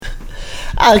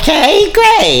Okay,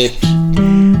 great.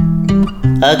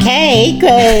 Okay,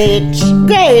 great.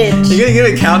 Great. You gonna give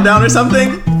a countdown or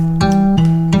something?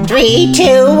 3,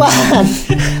 2, 1.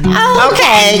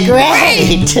 Okay,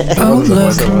 great. Oh,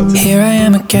 look, here I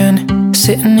am again,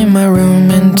 sitting in my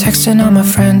room and texting all my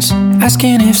friends,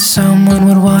 asking if someone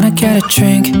would want to get a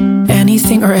drink,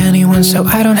 anything or anyone, so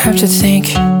I don't have to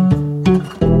think.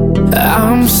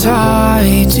 I'm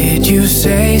sorry, did you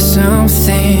say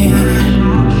something?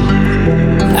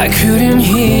 I couldn't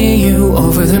hear you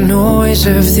over the noise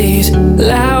of these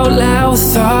loud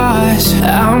thoughts.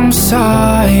 I'm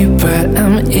sorry, but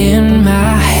I'm in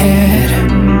my head,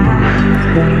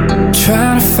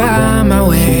 trying to find my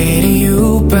way to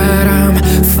you, but I'm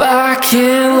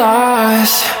fucking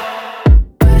lost.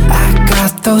 I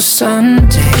got those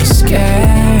Sunday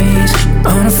scaries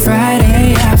on a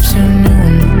Friday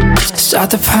afternoon.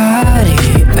 Start the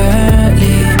party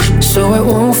early so it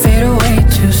won't fade away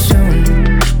too soon.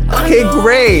 Okay,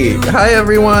 great. Hi,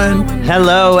 everyone.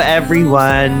 Hello,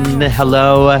 everyone.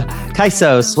 Hello,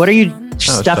 Kaisos. What are you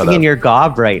stuffing in your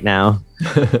gob right now?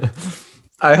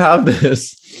 I have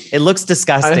this. It looks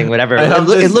disgusting, whatever.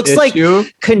 It looks like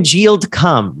congealed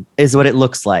cum is what it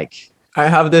looks like. I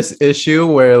have this issue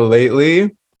where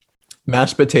lately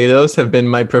mashed potatoes have been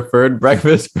my preferred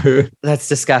breakfast food. That's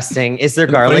disgusting. Is there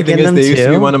And garlic the in funny them thing is, they used to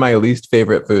be too? one of my least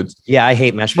favorite foods. Yeah, I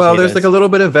hate mashed potatoes. Well, there's like a little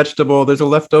bit of vegetable. There's a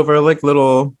leftover like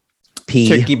little pea.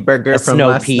 turkey burger A from snow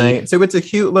last pea. night. So it's a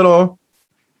cute little,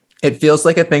 it feels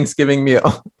like a Thanksgiving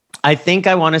meal. I think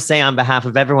I want to say on behalf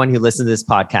of everyone who listens to this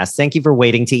podcast, thank you for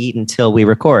waiting to eat until we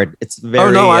record. It's very.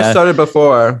 Oh no, I started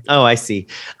before. Oh, I see.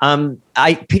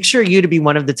 I picture you to be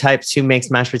one of the types who makes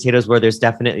mashed potatoes where there's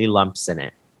definitely lumps in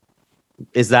it.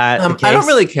 Is that the case? I don't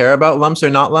really care about lumps or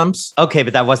not lumps. Okay,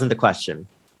 but that wasn't the question.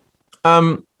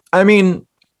 I mean,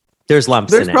 There's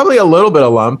lumps there's in probably a little bit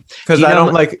of lump because You I know-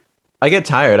 don't like. I get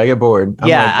tired. I get bored.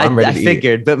 I'm ready I to eat.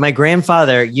 figured. But my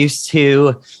grandfather used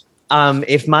to,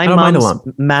 if my I don't mind a mom's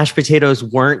lump. mashed potatoes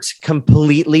weren't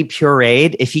completely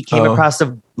pureed, if he came Oh. across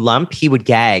a lump, he would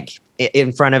gag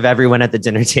in front of everyone at the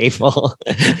dinner table.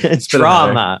 It's been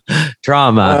drama.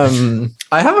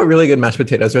 I have a really good mashed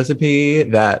potatoes recipe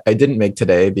that I didn't make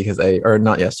today because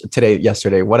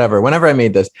yesterday, whatever, whenever I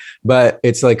made this, but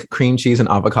it's like cream cheese and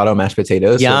avocado mashed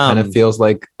potatoes. So it kind Yum. of feels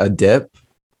like a dip.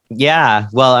 Yeah,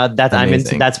 well, I'm into.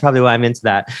 Amazing. That's probably why I'm into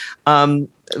that.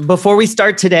 Before we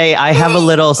start today, I have a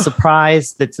little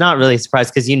surprise. That's not really a surprise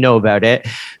because you know about it.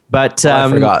 But I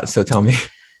forgot. So tell me.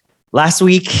 last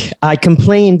week, I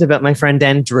complained about my friend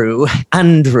Andrew,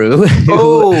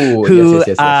 who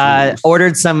Yes.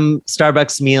 ordered some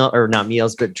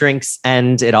Starbucks drinks,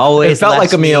 and it It always felt left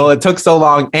like a me- meal. It took so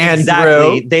long. And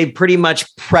Exactly. They pretty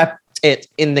much prepped it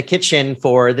in the kitchen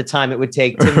for the time it would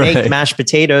take to make Right. mashed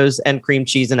potatoes and cream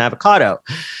cheese and avocado.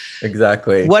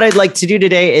 Exactly. What I'd like to do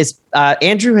today is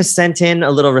Andrew has sent in a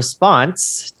little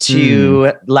response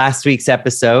to last week's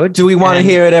episode. Do we want to And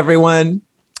hear it, everyone?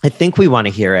 I think we want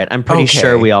to hear it. I'm pretty Okay.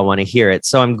 sure we all want to hear it.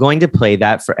 So I'm going to play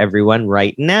that for everyone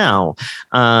right now.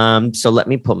 So let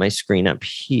me pull my screen up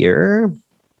here.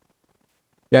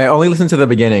 Yeah, I only listened to the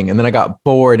beginning and then I got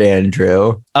bored,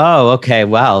 Andrew. Oh, okay.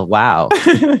 Well, wow.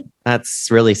 That's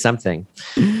really something.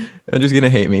 Andrew's going to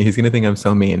hate me. He's going to think I'm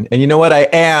so mean. And you know what? I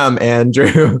am,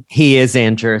 Andrew. He is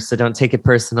Andrew, so don't take it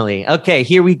personally. Okay,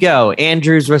 here we go.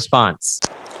 Andrew's response.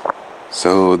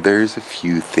 So there's a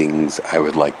few things I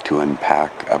would like to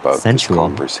unpack about Sensual. this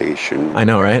conversation. I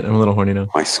know, right? I'm a little horny now.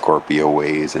 My Scorpio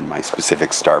ways and my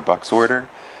specific Starbucks order.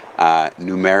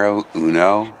 Numero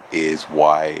uno is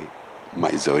why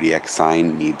my zodiac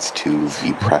sign needs to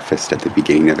be prefaced at the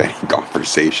beginning of any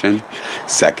conversation.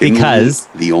 Secondly, Because?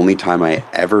 the only time I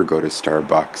ever go to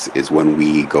Starbucks is when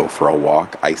we go for a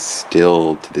walk. I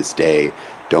still, to this day,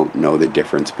 don't know the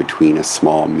difference between a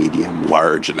small, medium,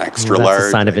 large, and extra That's large. a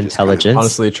sign of I just kind intelligence.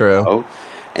 Honestly, true. Oh,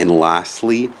 and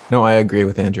lastly, No, I agree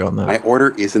with Andrew on that. my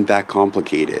order isn't that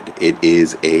complicated. It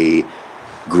is a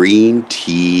green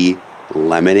tea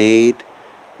lemonade,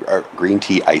 or green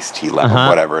tea, iced tea, lemon,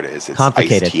 whatever it is. It's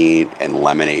Complicated. iced tea and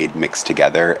lemonade mixed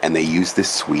together, and they use this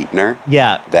sweetener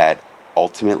Yeah. that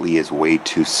ultimately is way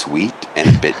too sweet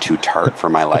and a bit too tart for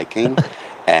my liking.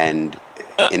 And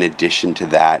in addition to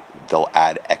that, they'll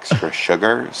add extra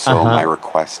sugar. So my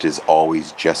request is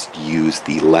always just use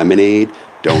the lemonade.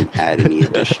 Don't add any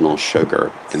additional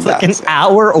sugar. And It's like an that's it.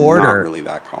 hour Not order. really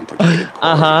that complicated,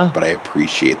 Corey, but I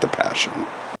appreciate the passion.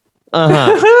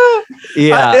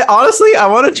 Yeah. Honestly, I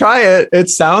want to try it. It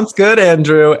sounds good,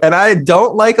 Andrew. And I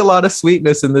don't like a lot of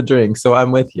sweetness in the drink, so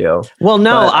I'm with you. Well,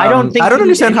 no, But, I don't think I don't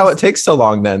understand how it takes so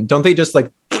long then. Don't they just like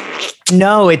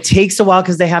No, it takes a while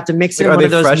because they have to mix it in one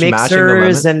of those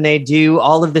mixers and they do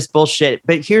all of this bullshit.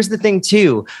 But here's the thing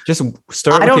too. Just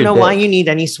stir it. I don't know why you need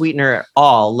any sweetener at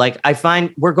all. Like I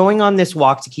find we're going on this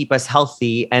walk to keep us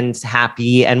healthy and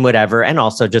happy and whatever. And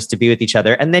also just to be with each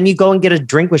other. And then you go and get a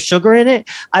drink with sugar in it.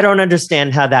 I don't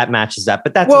understand how that matches up,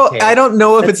 but that's okay. I don't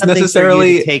know if it's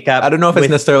necessarily take up. I don't know if it's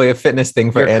necessarily a fitness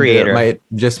thing for Andrew. Creator. It might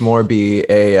just more be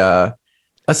a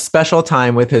special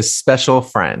time with his special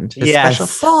friend. Special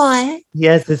boy.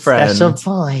 Yes, his special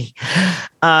boy.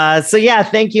 So yeah,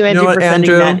 thank you, Andrew, for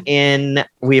sending that in.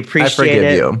 We appreciate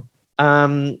it. You.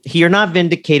 You're not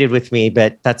vindicated with me,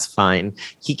 but that's fine.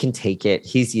 He can take it.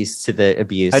 He's used to the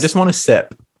abuse. I just want to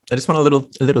sip. I just want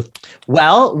a little.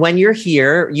 Well, when you're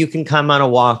here, you can come on a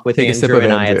walk with Andrew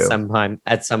and I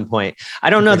at some point. I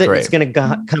don't know that it's going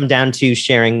to come down to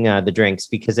sharing the drinks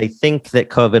because I think that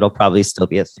COVID will probably still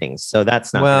be a thing. So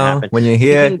that's not going to happen. When you're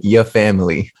here, your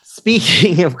family.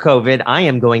 Speaking of COVID, I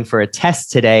am going for a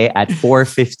test today at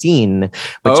 4:15,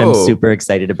 which I'm super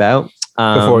excited about.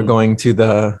 Before going to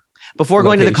the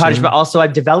cottage, but also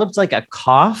I've developed like a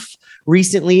cough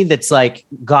recently that's like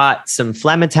got some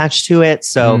phlegm attached to it.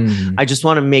 So I just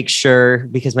want to make sure,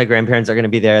 because my grandparents are going to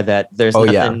be there, that there's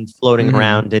nothing floating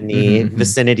around in the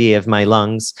vicinity of my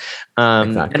lungs.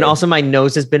 And also my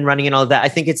nose has been running and all of that. I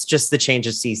think it's just the change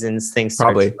of seasons. Things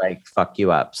start to like fuck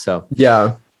you up. So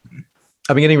yeah.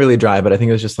 I've been getting really dry, but I think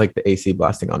it was just like the AC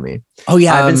blasting on me. Oh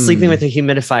yeah, I've been sleeping with a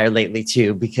humidifier lately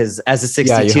too, because as a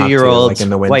 62-year-old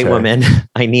white woman,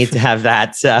 I need to have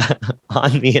that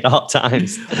on me at all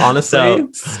times. Honestly,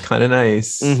 it's kind of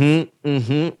nice. Yep.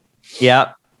 Okay.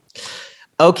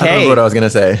 I don't know what I was gonna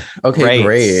say. Okay,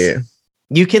 great.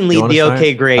 You can lead the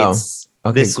okay greats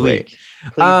this week.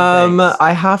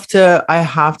 I have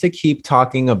to keep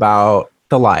talking about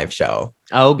the live show.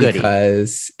 Oh, goody.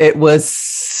 Because it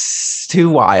was too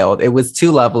wild. It was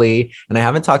too lovely. And I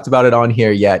haven't talked about it on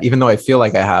here yet, even though I feel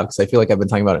like I have, because I feel like I've been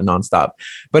talking about it nonstop.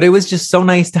 But it was just so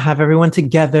nice to have everyone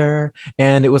together.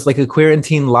 And it was like a Queer and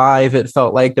Teen Live. It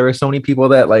felt like there were so many people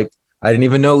that like I didn't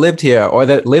even know lived here, or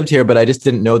that lived here, but I just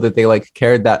didn't know that they like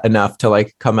cared that enough to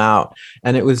like come out.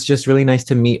 And it was just really nice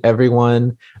to meet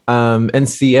everyone and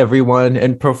see everyone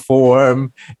and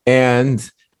perform. And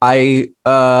I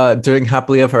during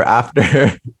Happily Ever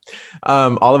After,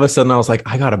 all of a sudden I was like,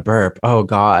 I got to burp. Oh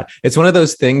God. It's one of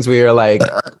those things where you're like,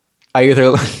 I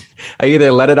either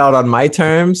let it out on my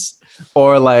terms,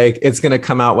 or like it's going to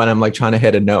come out when I'm like trying to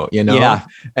hit a note, you know? Yeah.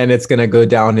 And it's going to go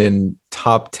down in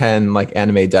top 10 like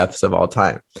anime deaths of all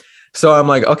time. So I'm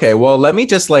like, okay, well, let me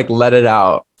just like let it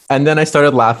out. And then I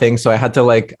started laughing. So I had to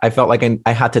like, I felt like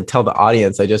I had to tell the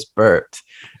audience I just burped.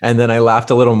 And then I laughed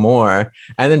a little more.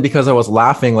 And then because I was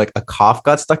laughing, like a cough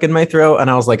got stuck in my throat. And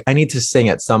I was like, I need to sing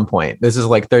at some point. This is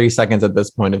like 30 seconds at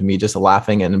this point of me just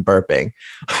laughing and burping.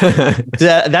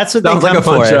 That's what they come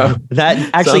for. That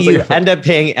actually you end up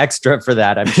paying extra for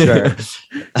that, I'm sure.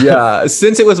 Yeah.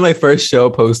 Since it was my first show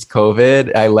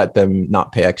post-COVID, I let them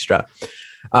not pay extra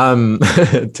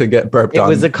to get burped on. It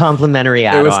was a complimentary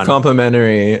add-on. It was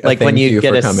complimentary. Like when you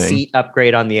get a seat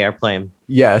upgrade on the airplane.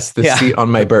 Yes, the seat on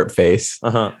my burp face.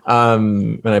 When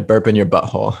I burp in your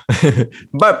butthole.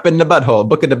 Burp in the butthole,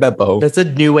 book in the bedbo. That's a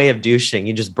new way of douching.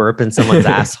 You just burp in someone's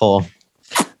asshole.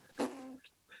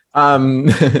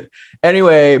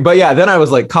 Anyway, but yeah, then I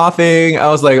was like coughing. I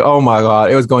was like, oh my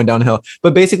God, it was going downhill.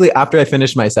 But basically after I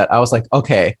finished my set, I was like,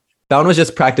 okay, that one was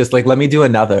just practice. Like, let me do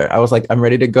another. I was like, I'm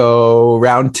ready to go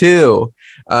round 2.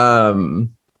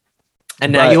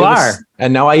 And now you are.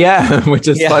 And now I am, which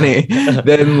is funny.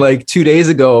 Then like 2 days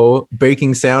ago,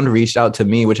 Breaking Sound reached out to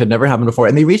me, which had never happened before.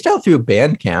 And they reached out through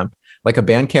Bandcamp, like a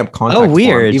Bandcamp contact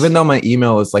form, even though my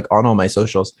email is like on all my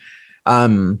socials. So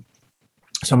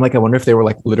I'm like, I wonder if they were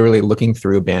like literally looking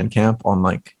through Bandcamp on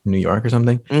like New York or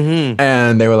something.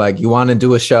 And they were like, you want to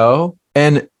do a show?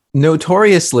 And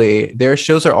notoriously, their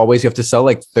shows are always, you have to sell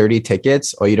like 30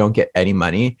 tickets or you don't get any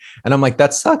money. And I'm like,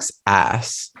 that sucks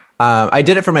ass. I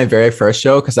did it for my very first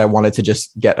show because I wanted to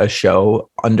just get a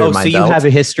show under my belt. So you have a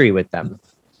history with them?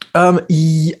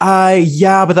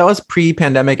 Yeah, but that was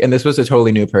pre-pandemic, and this was a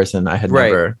totally new person I had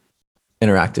never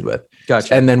interacted with.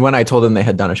 Gotcha. And then when I told them they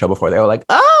had done a show before, they were like,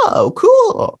 "Oh,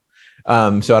 cool."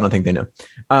 So I don't think they know.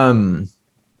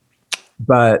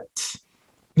 But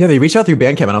yeah, they reached out through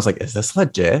Bandcamp, and I was like, "Is this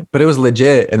legit?" But it was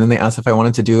legit. And then they asked if I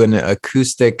wanted to do an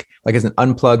acoustic, like as an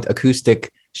unplugged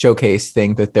acoustic showcase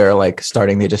thing that they're like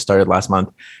starting. They just started last month,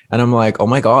 and I'm like, oh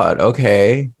my God,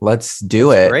 okay, let's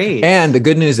do it. Great. And the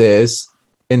good news is,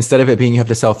 instead of it being you have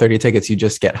to sell 30 tickets, you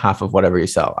just get half of whatever you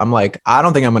sell. I'm like, I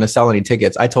don't think I'm going to sell any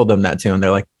tickets. I told them that too, and they're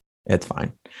like, it's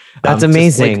fine. That's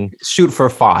amazing. Like, shoot for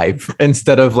 5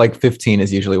 instead of like 15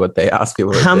 is usually what they ask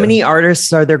people. How many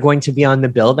artists are there going to be on the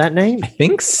bill that night? I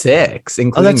think 6,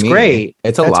 including that's me. Great.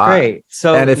 It's a lot. Great.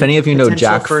 So, and if any of you know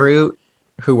Jackfruit,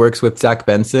 who works with Zach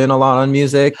Benson a lot on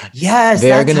music, yes,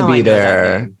 they're going to be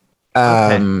there.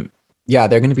 Yeah,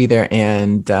 they're going to be there,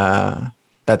 and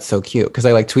that's so cute because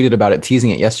I like tweeted about it,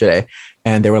 teasing it yesterday,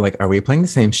 and they were like, "Are we playing the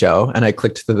same show?" And I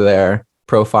clicked to their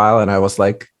profile, and I was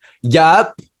like,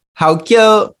 "Yup, how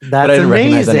cute!" That's but I didn't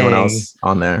amazing. recognize anyone else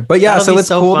on there. But yeah, so it's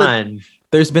so cool.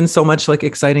 There's been so much like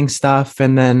exciting stuff,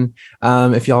 and then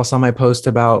if y'all saw my post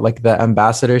about like the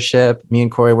ambassadorship, me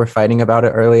and Corey were fighting about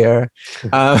it earlier,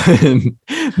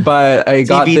 but I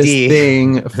got this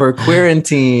thing for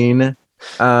Queerantine.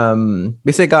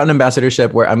 Basically I got an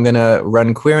ambassadorship where I'm gonna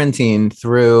run Queerantine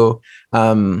through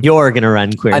you're gonna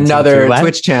run Queerantine another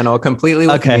Twitch channel completely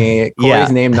with me.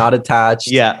 Corey's name not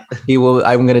attached. I'm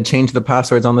gonna change the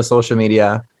passwords on the social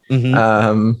media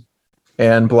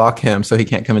and block him so he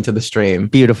can't come into the stream.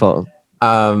 Beautiful.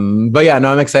 But yeah,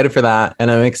 no, I'm excited for that, and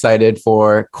I'm excited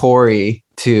for Corey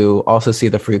to also see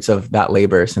the fruits of that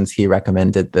labor since he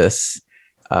recommended this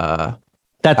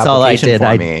that's all I did.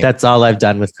 That's all I've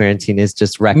done with Queerantine is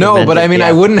just recommend. No, but I mean,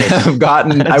 I wouldn't have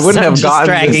gotten. I wouldn't have gotten.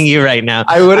 Dragging you right now.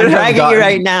 I wouldn't have dragging you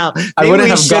right now. Maybe I wouldn't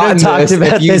have gotten this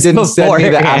if you didn't send me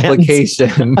the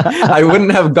application. I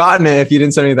wouldn't have gotten it if you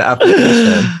didn't send me the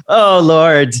application. Oh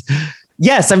Lord.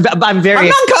 Yes, I'm very. I'm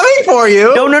not coming for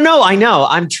you. No. I know.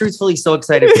 I'm truthfully so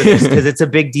excited for this because it's a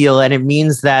big deal, and it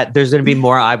means that there's going to be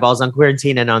more eyeballs on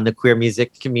Queerantine and on the queer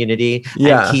music community and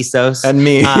Kisos and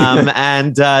me.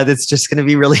 And it's just going to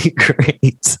be really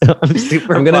great. So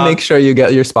I'm going to make sure you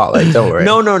get your spotlight. Don't worry.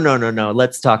 No.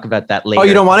 Let's talk about that later. Oh,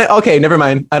 you don't want it? Okay, never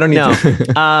mind. I don't need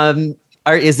to.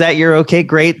 Is that your okay,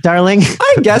 great, darling?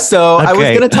 I guess so. Okay. I was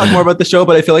going to talk more about the show,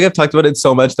 but I feel like I've talked about it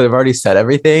so much that I've already said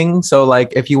everything. So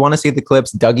like, if you want to see the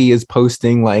clips, Dougie is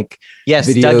posting like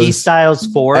videos Dougie Styles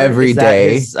 4 every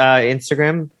day. His,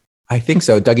 Instagram? I think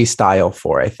so. Dougie Style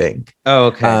 4, I think. Oh,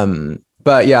 okay.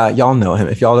 But yeah, y'all know him.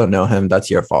 If y'all don't know him,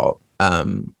 that's your fault.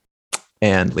 And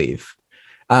leave.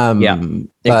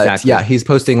 Exactly. Yeah, he's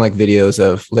posting like videos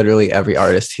of literally every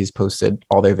artist. He's posted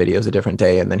all their videos a different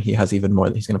day, and then he has even more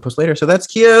that he's going to post later. So that's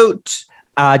cute.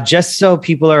 Just so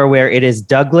people are aware, it is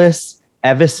Douglas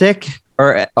Evasic,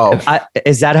 or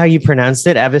is that how you pronounced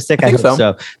it? Evasic? I hope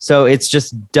so. So it's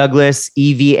just Douglas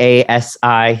EVASICK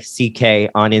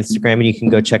on Instagram, and you can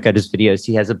go check out his videos.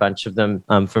 He has a bunch of them,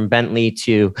 from Bentley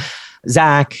to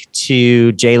Zach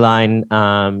to J-Line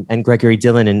and Gregory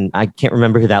Dillon, and I can't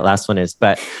remember who that last one is,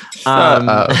 but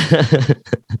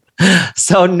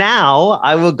so now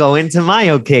I will go into my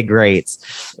okay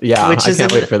greats. Yeah, I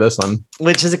can't wait for this one.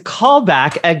 Which is a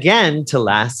callback again to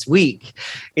last week.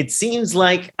 It seems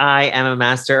like I am a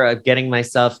master of getting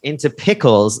myself into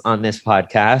pickles on this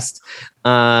podcast.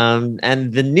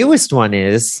 And the newest one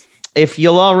is, if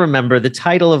you'll all remember, the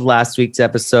title of last week's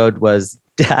episode was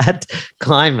Dad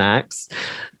Climax.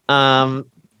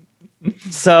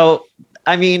 So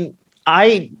I mean,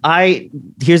 I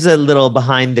here's a little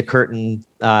behind the curtain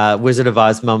Wizard of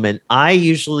Oz moment. I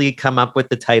usually come up with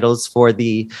the titles for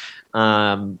the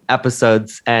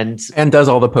episodes and does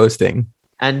all the posting.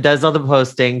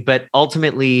 But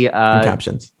ultimately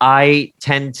captions. I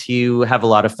tend to have a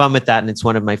lot of fun with that, and it's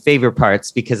one of my favorite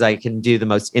parts because I can do the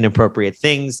most inappropriate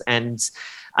things and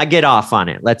I get off on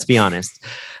it, let's be honest.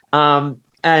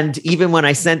 And even when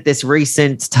I sent this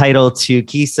recent title to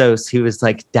Kisos, he was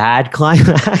like, Dad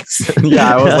Climax.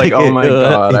 Yeah, I was like, oh my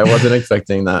God, I wasn't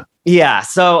expecting that. Yeah,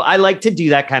 so I like to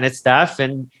do that kind of stuff.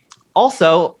 And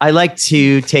also, I like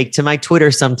to take to my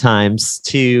Twitter sometimes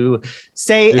to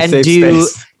say and do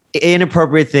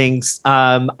inappropriate things.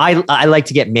 I like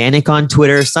to get manic on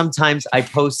Twitter. Sometimes I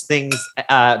post things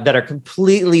that are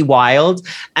completely wild,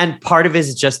 and part of it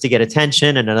is just to get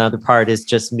attention, and another part is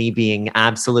just me being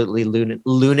absolutely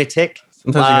lunatic.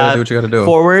 Sometimes you gotta do what you gotta do.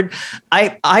 Forward.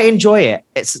 I enjoy it.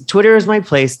 Twitter is my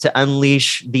place to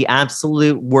unleash the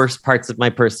absolute worst parts of my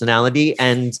personality,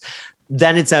 and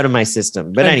then it's out of my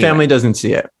system. But anyway, family doesn't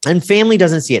see it. And family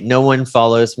doesn't see it. No one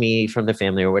follows me from the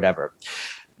family or whatever.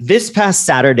 This past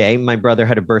Saturday, my brother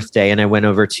had a birthday and I went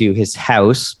over to his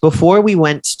house. Before we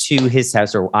went to his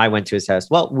house, or I went to his house,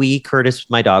 well, Curtis,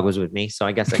 my dog, was with me. So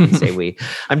I guess I can say we.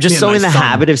 I'm just so in the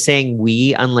habit of saying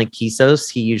we, unlike Kisos.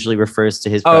 He usually refers to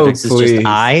his projects as just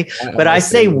I. But I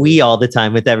say we all the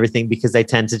time with everything because I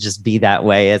tend to just be that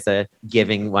way as a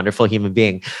giving, wonderful human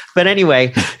being. But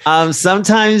anyway,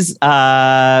 sometimes,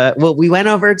 we went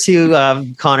over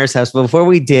to Connor's house. But before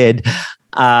we did,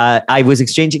 I was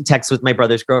exchanging texts with my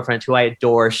brother's girlfriend, who I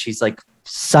adore. She's like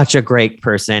such a great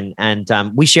person. And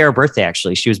we share a birthday,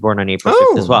 actually. She was born on April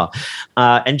 5th as well.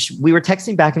 And we were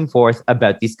texting back and forth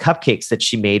about these cupcakes that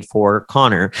she made for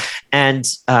Connor. And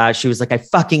she was like, I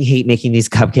fucking hate making these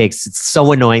cupcakes. It's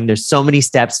so annoying. There's so many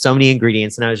steps, so many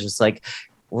ingredients. And I was just like,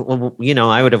 well, you know,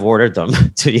 I would have ordered them,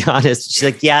 to be honest. She's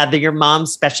like, yeah, they're your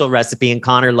mom's special recipe and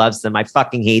Connor loves them. I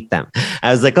fucking hate them.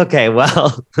 I was like, okay,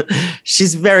 well,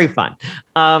 she's very fun.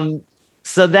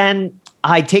 So then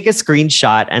I take a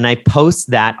screenshot and I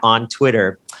post that on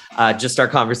Twitter, just our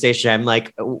conversation. I'm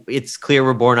like, it's clear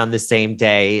we're born on the same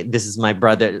day. This is my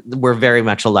brother. We're very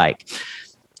much alike.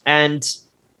 And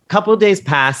couple of days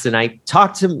passed and I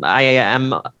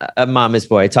am a mama's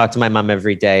boy. I talk to my mom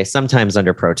every day, sometimes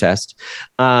under protest.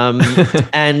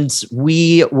 And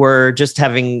we were just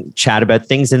having chat about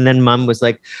things. And then mom was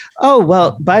like, oh,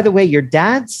 well, by the way, your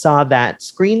dad saw that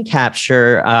screen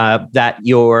capture that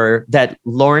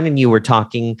Lauren and you were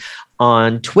talking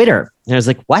on Twitter. And I was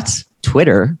like, what?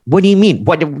 Twitter? What do you mean?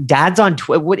 What? Dad's on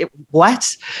Twitter?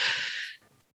 What?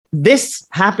 This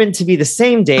happened to be the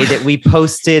same day that we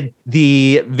posted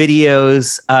the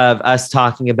videos of us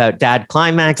talking about dad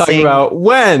climaxing. Talking about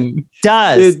when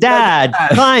does dad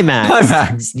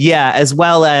climax? Yeah, as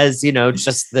well as, you know,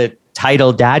 just the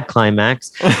title dad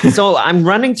climax. So I'm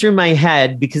running through my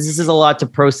head because this is a lot to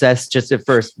process just at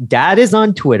first. Dad is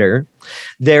on Twitter.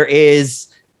 There is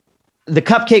the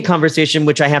cupcake conversation,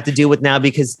 which I have to deal with now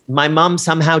because my mom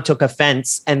somehow took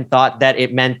offense and thought that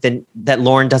it meant that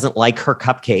Lauren doesn't like her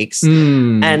cupcakes.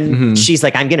 And she's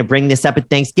like, I'm going to bring this up at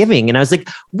Thanksgiving. And I was like,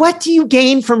 what do you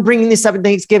gain from bringing this up at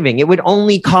Thanksgiving? It would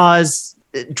only cause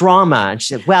drama. And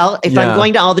she said, well, if I'm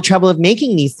going to all the trouble of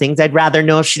making these things, I'd rather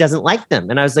know if she doesn't like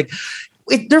them. And I was like,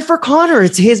 they're for Connor.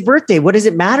 It's his birthday. What does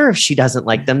it matter if she doesn't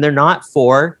like them? They're not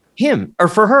for him or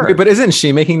for her. Wait, but isn't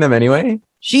she making them anyway?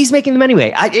 She's making them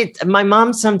anyway. My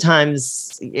mom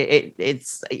sometimes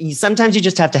sometimes you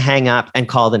just have to hang up and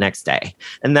call the next day,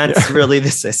 and that's really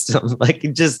the system. Like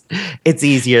it's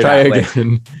easier Try that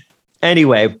again. way.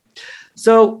 Anyway,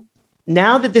 so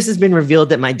now that this has been revealed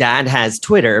that my dad has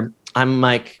Twitter, I'm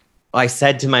like, I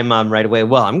said to my mom right away,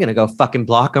 well, I'm gonna go fucking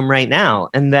block him right now.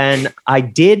 And then I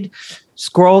did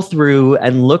scroll through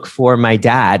and look for my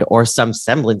dad or some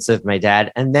semblance of my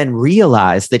dad, and then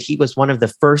realized that he was one of the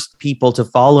first people to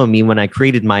follow me when I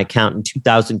created my account in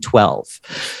 2012.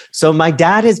 So my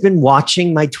dad has been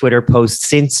watching my Twitter posts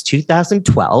since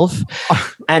 2012.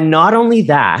 And not only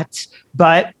that,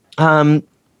 but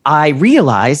I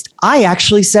realized I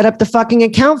actually set up the fucking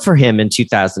account for him in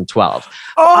 2012.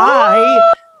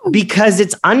 Because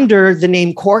it's under the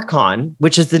name Corcon,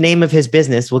 which is the name of his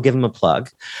business. We'll give him a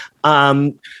plug.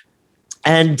 And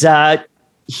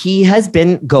he has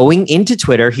been going into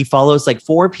Twitter. He follows like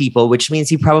 4 people, which means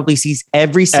he probably sees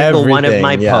every single one of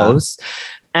my posts.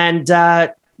 And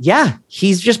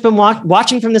he's just been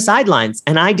watching from the sidelines.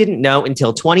 And I didn't know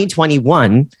until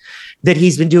 2021 that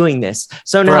he's been doing this.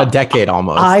 So now, for a decade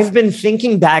almost. I've been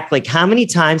thinking back, like, how many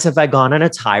times have I gone on a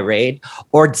tirade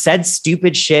or said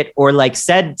stupid shit or like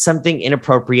said something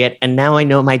inappropriate? And now I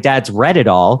know my dad's read it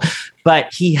all,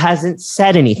 but he hasn't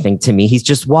said anything to me. He's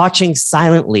just watching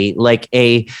silently like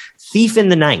a thief in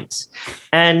the night.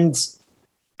 And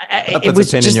that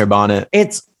puts a pin in your bonnet.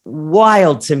 It's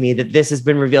wild to me that this has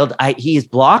been revealed. He is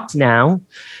blocked now.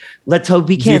 Let's hope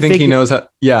he can't. Do you think he knows how?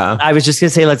 Yeah. I was just going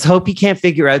to say, let's hope he can't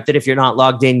figure out that if you're not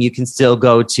logged in, you can still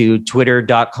go to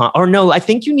twitter.com. Or no, I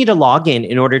think you need a login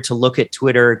in order to look at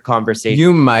Twitter conversations.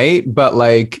 You might, but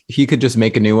like he could just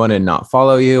make a new one and not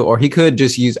follow you. Or he could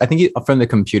just use, I think from the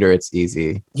computer, it's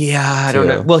easy. Yeah, I don't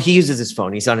know. Well, he uses his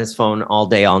phone. He's on his phone all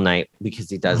day, all night because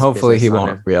he does. Hopefully he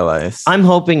won't realize. I'm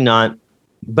hoping not.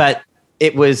 But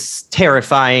it was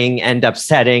terrifying and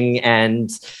upsetting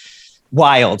and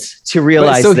wild to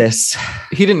realize this.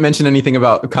 He didn't mention anything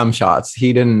about cum shots.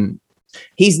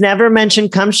 He's never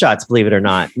mentioned cum shots, believe it or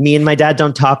not. Me and my dad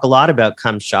don't talk a lot about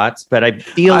cum shots, but I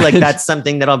feel like that's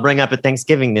something that I'll bring up at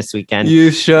Thanksgiving this weekend.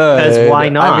 You should. Because why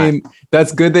not? I mean,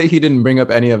 that's good that he didn't bring up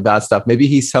any of that stuff. Maybe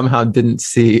he somehow didn't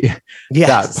see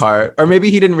that part. Or maybe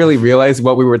he didn't really realize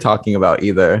what we were talking about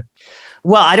either.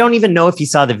 Well, I don't even know if he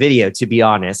saw the video, to be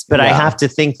honest, but I have to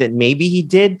think that maybe he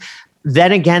did.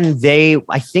 Then again,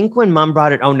 I think when mom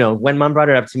brought it up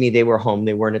to me, they were home.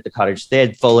 They weren't at the cottage. They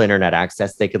had full internet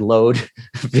access. They could load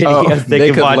videos.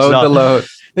 They could watch load the load.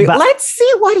 Let's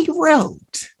see what he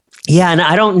wrote. Yeah. And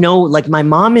I don't know, like my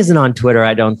mom isn't on Twitter,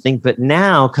 I don't think. But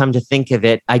now come to think of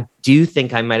it, I do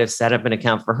think I might have set up an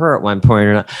account for her at one point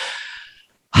or not.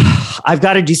 I've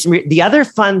got to do the other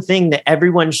fun thing that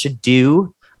everyone should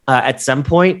do at some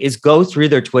point is go through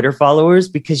their Twitter followers,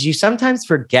 because you sometimes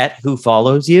forget who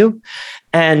follows you.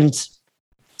 And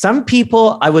some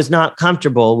people, I was not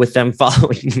comfortable with them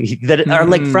following me that are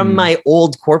like from my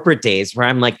old corporate days where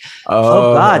I'm like,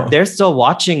 oh God, they're still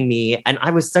watching me. And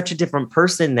I was such a different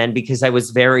person then because I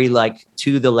was very like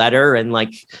to the letter and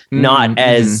like not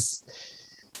as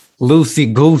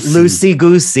loosey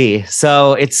goosey.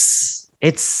 So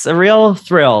it's a real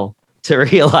thrill to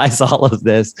realize all of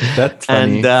this. That's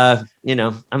funny. And,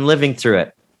 I'm living through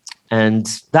it. And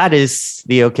that is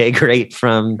the okay, great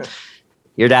from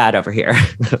your dad over here.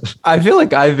 I feel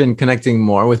like I've been connecting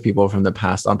more with people from the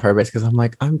past on purpose because I'm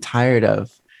like, I'm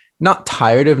not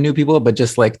tired of new people, but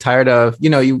just like tired of,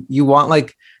 you want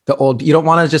like the old, you don't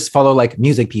want to just follow like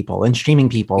music people and streaming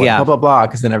people and blah, blah, blah.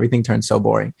 Cause then everything turns so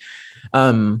boring.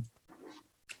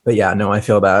 But yeah, no, I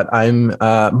feel that.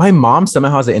 My mom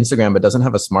somehow has an Instagram, but doesn't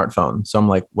have a smartphone. So I'm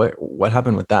like, what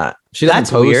happened with that? She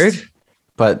doesn't post, weird,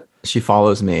 but she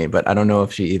follows me, but I don't know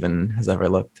if she even has ever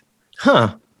looked.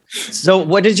 Huh. So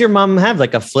what does your mom have?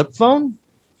 Like a flip phone?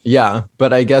 Yeah,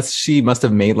 but I guess she must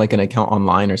have made like an account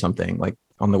online or something, like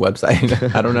on the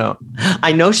website. I don't know.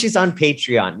 I know she's on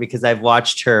Patreon because I've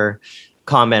watched her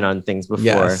comment on things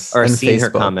before or seen her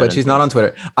comment. But she's not on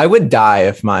Twitter. I would die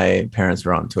if my parents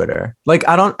were on Twitter. Like,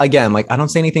 I don't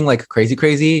say anything like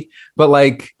crazy, but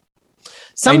like,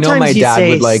 sometimes I know my dad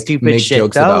would like make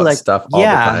jokes about like, stuff all the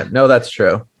time. No, that's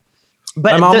true.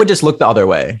 But my mom would just look the other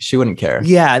way. She wouldn't care.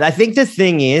 Yeah, I think the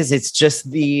thing is, it's just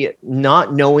the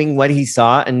not knowing what he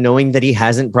saw and knowing that he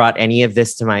hasn't brought any of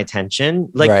this to my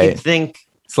attention. Like, you'd think...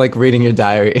 It's like reading your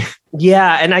diary.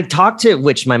 Yeah, and I talked to,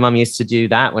 which my mom used to do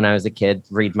that when I was a kid,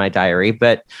 read my diary.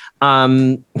 But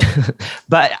but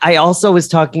I also was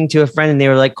talking to a friend and they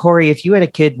were like, Corey, if you had a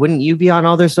kid, wouldn't you be on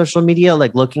all their social media,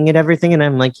 like looking at everything? And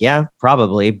I'm like, yeah,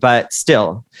 probably. But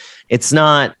still, it's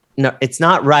not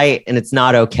right. And it's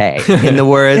not okay. In the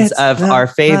words of our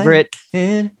favorite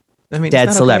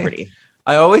dead celebrity. Okay.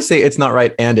 I always say it's not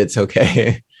right and it's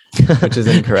okay. Which is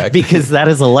incorrect. Because that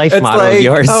is a life motto of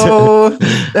yours. Oh,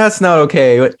 that's not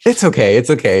okay. It's okay. It's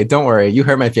okay. Don't worry. You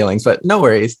hurt my feelings, but no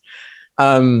worries.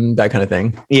 That kind of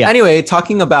thing. Yeah. Anyway,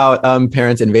 talking about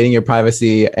parents invading your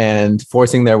privacy and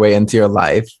forcing their way into your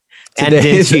life. And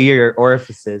into your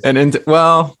orifices. And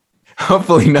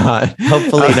hopefully not.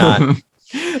 Hopefully not.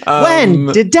 When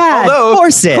did dad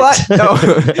force it?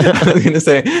 I was going to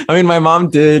say, my mom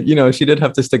did, she did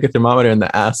have to stick a thermometer in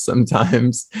the ass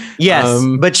sometimes. Yes,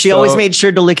 but she always made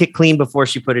sure to lick it clean before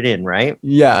she put it in, right?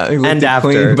 Yeah. And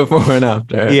after. Before and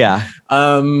after. Yeah.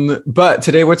 But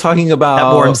today we're talking about...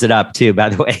 That warms it up too, by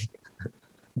the way.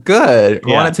 Good.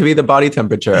 Yeah. Want it to be the body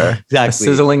temperature. Exactly. A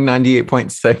sizzling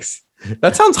 98.6.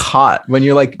 That sounds hot when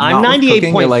you're like... I'm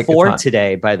 98.4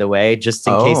 today, by the way, just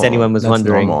in case anyone was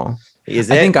wondering. Normal.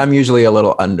 Is it? I think I'm usually a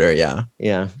little under, yeah.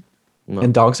 Yeah. Well,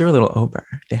 and dogs are a little over.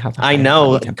 They have. I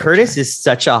know. Curtis is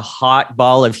such a hot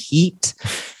ball of heat.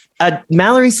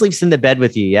 Mallory sleeps in the bed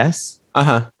with you, yes?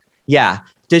 Uh-huh. Yeah.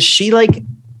 Does she like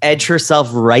edge herself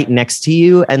right next to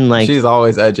you and like... She's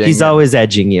always edging. She's always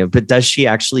edging you. But does she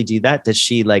actually do that? Does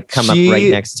she like come up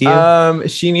right next to you?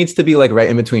 She needs to be like right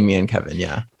in between me and Kevin,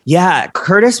 yeah. Yeah.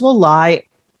 Curtis will lie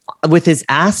with his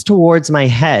ass towards my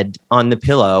head on the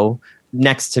pillow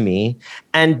next to me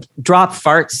and drop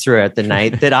farts throughout the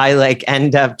night that I like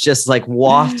end up just like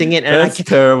wafting it. And that's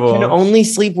terrible. I can only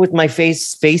sleep with my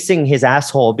face facing his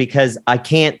asshole because I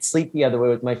can't sleep the other way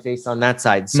with my face on that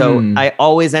side. So I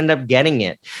always end up getting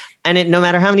it. And no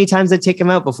matter how many times I take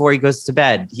him out before he goes to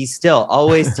bed, he still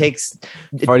always takes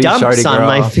dumps on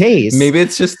my face. Maybe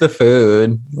it's just the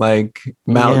food. Like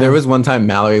there was one time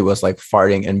Mallory was like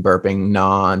farting and burping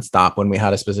nonstop when we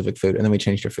had a specific food, and then we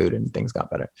changed her food and things got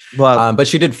better. Well, but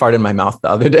she did fart in my mouth the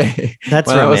other day. That's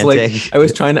romantic. I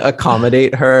was trying to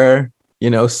accommodate her,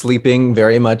 sleeping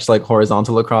very much like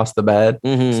horizontal across the bed.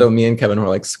 Mm-hmm. So me and Kevin were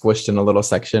like squished in a little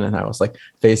section, and I was like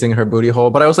facing her booty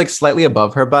hole, but I was like slightly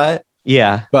above her butt.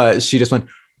 Yeah. But she just went,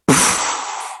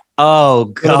 oh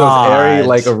God. One of those airy,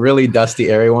 like a really dusty,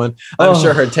 airy one. I'm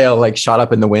sure her tail like shot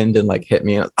up in the wind and like hit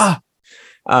me. And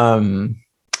then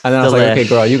I was like, okay,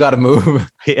 girl, you got to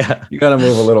move. Yeah. You got to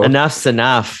move a little. Enough's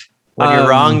enough.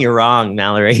 When you're wrong,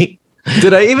 Mallory.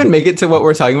 Did I even make it to what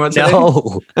we're talking about today?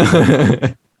 No.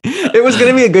 It was going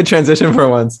to be a good transition for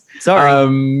once.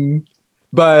 Sorry.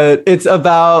 But it's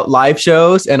about live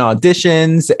shows and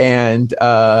auditions and,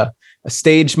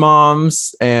 stage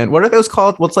moms, and what are those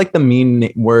called? What's like the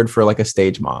mean word for like a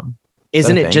stage mom?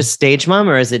 Isn't it just stage mom,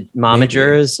 or is it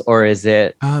momagers, or is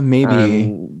it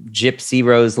maybe Gypsy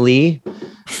Rose Lee?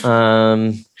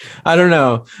 I don't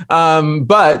know.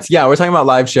 But yeah, we're talking about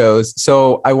live shows.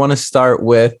 So I want to start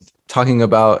with talking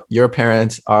about your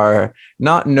parents are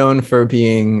not known for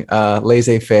being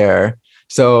laissez-faire.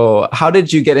 So how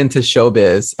did you get into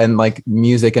showbiz and like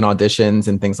music and auditions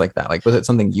and things like that? Like, was it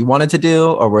something you wanted to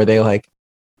do, or were they like,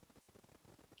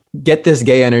 get this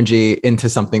gay energy into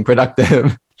something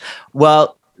productive?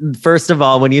 Well, first of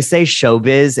all, when you say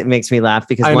showbiz, it makes me laugh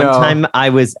because one time I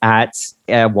was at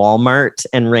Walmart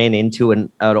and ran into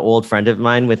an old friend of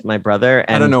mine with my brother.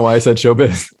 And, I don't know why I said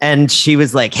showbiz. And she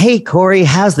was like, "Hey, Corey,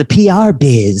 how's the PR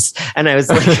biz?" And I was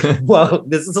like, whoa,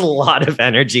 this is a lot of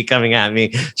energy coming at me.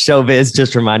 Showbiz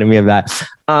just reminded me of that.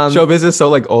 Showbiz is so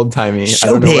like old timey. I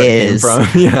don't know where it came from.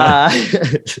 Yeah.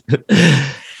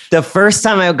 The first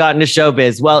time I got into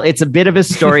showbiz, well, it's a bit of a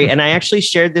story, and I actually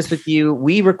shared this with you.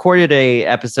 We recorded a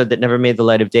episode that never made the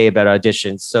light of day about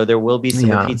auditions, so there will be some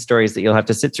repeat stories that you'll have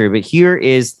to sit through. But here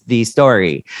is the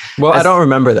story. Well, I don't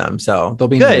remember them, so they'll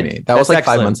be new to me. That was like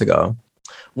 5 months ago.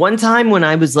 One time when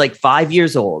I was like 5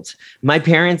 years old, my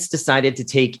parents decided to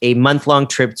take a month-long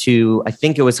trip to, I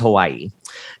think it was Hawaii,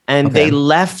 and they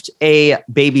left a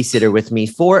babysitter with me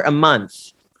for a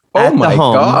month. At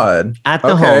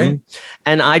the home,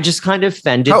 and I just kind of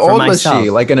fended for myself. How old was she?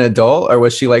 Like an adult, or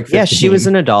was she like 15? Yeah, she was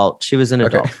an adult.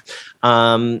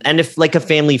 And if like a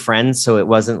family friend, so it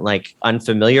wasn't like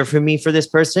unfamiliar for me for this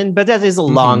person, but that is a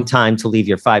long time to leave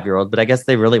your 5-year-old. But I guess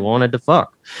they really wanted to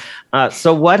fuck.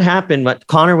 So what happened?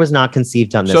 Connor was not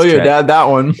conceived on this Show trip. your dad that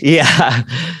one. Yeah.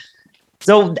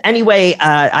 So anyway,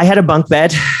 I had a bunk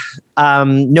bed.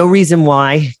 No reason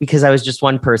why, because I was just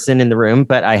one person in the room,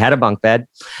 but I had a bunk bed.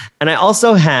 And I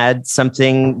also had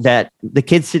something that the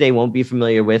kids today won't be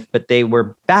familiar with, but they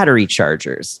were battery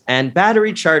chargers. And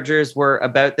battery chargers were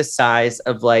about the size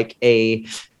of like a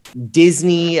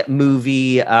Disney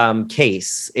movie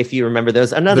case, if you remember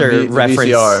those. Another reference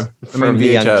VCR. from the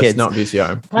young kids. Not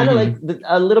VCR. Kind of like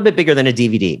a little bit bigger than a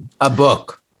DVD. A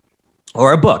book.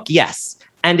 Or a book, yes.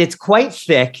 And it's quite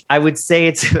thick. I would say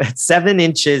it's about 7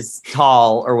 inches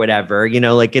tall or whatever, you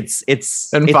know, like it's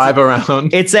 5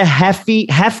 around. It's a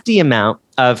hefty amount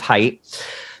of height.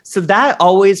 So that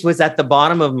always was at the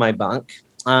bottom of my bunk.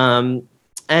 And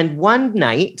one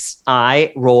night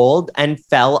I rolled and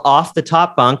fell off the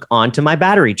top bunk onto my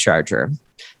battery charger.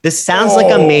 This sounds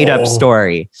like a made up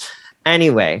story.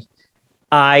 Anyway,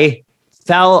 I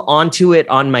fell onto it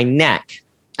on my neck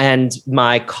and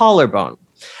my collarbone.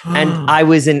 And I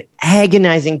was in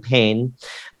agonizing pain.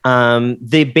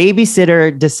 The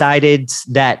babysitter decided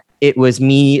that it was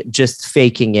me just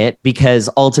faking it because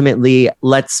ultimately,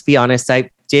 let's be honest, I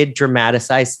did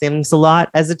dramatize things a lot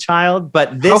as a child.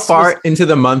 But this how far into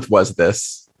the month was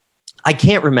this? I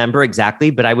can't remember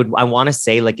exactly, but I want to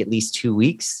say like at least 2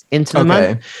 weeks into the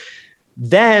month.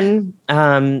 Then,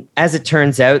 as it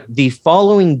turns out, the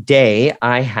following day,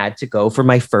 I had to go for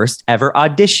my first ever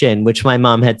audition, which my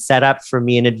mom had set up for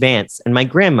me in advance. And my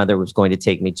grandmother was going to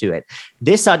take me to it.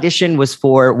 This audition was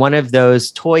for one of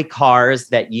those toy cars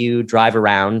that you drive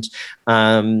around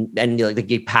and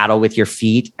you paddle with your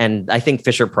feet. And I think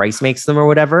Fisher Price makes them or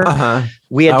whatever.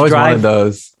 We had I was one of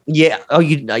those. Yeah. Oh,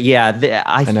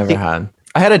 I never had.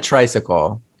 I had a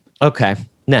tricycle. Okay.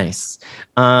 Nice.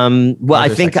 Well, I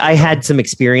think I had some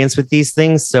experience with these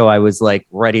things, so I was like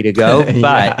ready to go.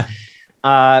 But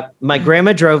my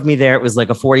grandma drove me there. It was like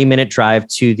a 40-minute drive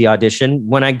to the audition.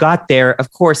 When I got there,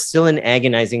 of course, still in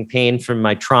agonizing pain from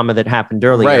my trauma that happened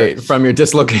earlier. Right, from your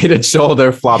dislocated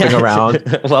shoulder flopping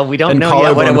around. Well, we don't know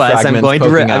yet what it was. I'm going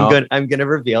to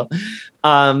reveal.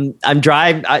 I'm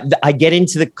driving. I get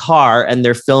into the car and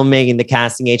they're filming, and the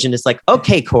casting agent is like,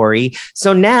 "Okay, Corey,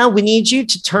 so now we need you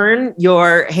to turn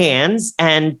your hands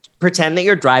and pretend that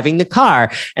you're driving the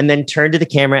car, and then turn to the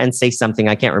camera and say something."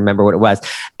 I can't remember what it was.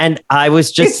 And I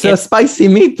was just... It's a spicy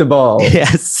meatball.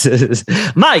 Yes.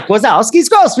 Mike Wazowski's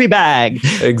grocery bag.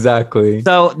 Exactly.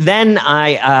 So then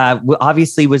I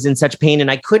obviously was in such pain, and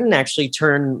I couldn't actually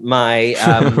turn my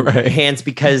hands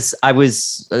because I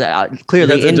was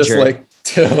clearly injured. Just like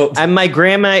tilt. And my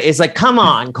grandma is like, "Come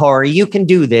on, Corey, you can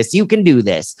do this. You can do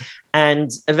this."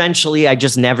 And eventually I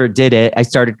just never did it. I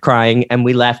started crying, and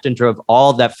we left and drove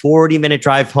all that 40-minute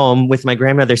drive home with my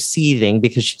grandmother seething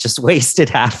because she just wasted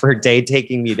half her day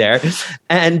taking me there.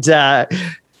 And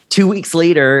 2 weeks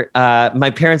later, my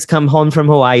parents come home from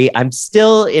Hawaii. I'm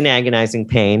still in agonizing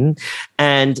pain.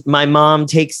 And my mom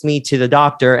takes me to the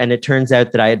doctor, and it turns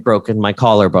out that I had broken my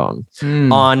collarbone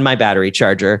on my battery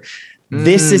charger.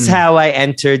 This is how I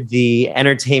entered the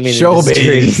entertainment showbiz.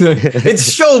 industry.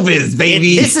 It's showbiz,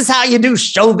 baby. This is how you do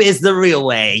showbiz the real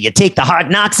way. You take the hard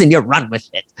knocks and you run with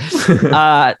it.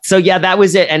 So yeah, that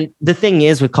was it. And the thing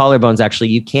is with collarbones, actually,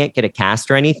 you can't get a cast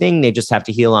or anything. They just have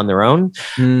to heal on their own.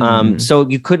 So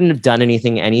you couldn't have done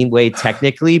anything anyway,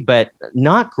 technically, but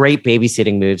not great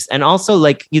babysitting moves. And also,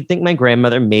 like, you'd think my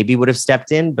grandmother maybe would have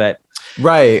stepped in, but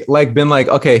right, like been like,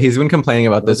 okay, he's been complaining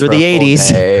about this. Those were the 80s.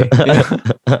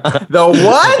 The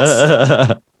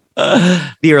what?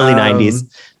 The early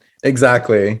 90s.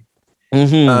 Exactly.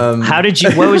 How did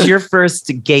you? What was your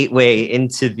first gateway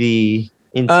into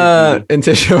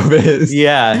showbiz?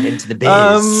 Yeah, into the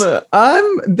biz.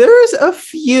 There's a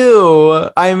few.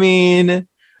 I mean,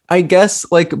 I guess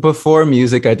like before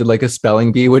music, I did like a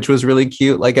spelling bee, which was really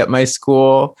cute, like at my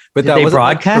school. But did that they was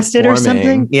broadcast it or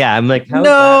something? Yeah, I'm like,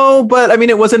 no, but I mean,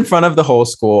 it was in front of the whole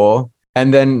school.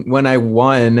 And then when I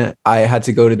won, I had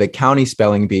to go to the county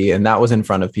spelling bee, and that was in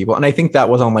front of people. And I think that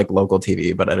was on like local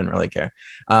TV, but I didn't really care.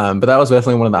 But that was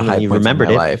definitely one of the high points of my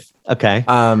life. Okay.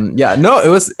 Yeah, no, it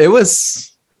was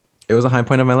a high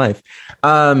point of my life.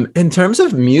 In terms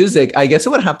of music, I guess it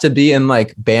would have to be in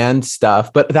like band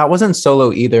stuff, but that wasn't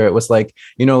solo either. It was like,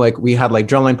 you know, like we had like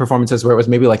drumline performances where it was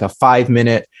maybe like a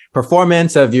 5-minute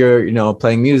performance of your, you know,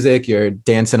 playing music, you're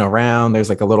dancing around. There's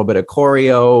like a little bit of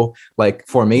choreo, like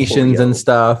formations and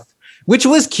stuff, which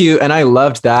was cute. And I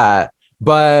loved that.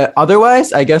 But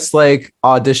otherwise, I guess like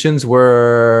auditions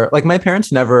were like, my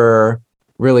parents never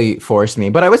really forced me,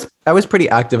 but I was pretty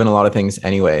active in a lot of things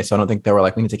anyway. So I don't think they were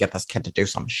like, we need to get this kid to do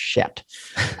some shit.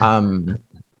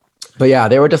 But yeah,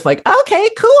 they were just like, okay,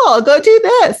 cool. Go do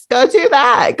this, go do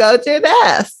that, go do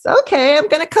this. Okay, I'm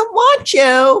going to come watch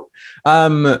you.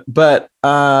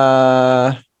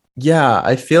 Yeah,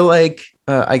 I feel like,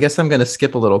 I guess I'm going to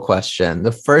skip a little question.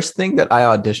 The first thing that I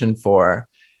auditioned for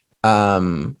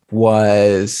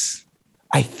was,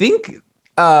 I think,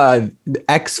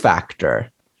 X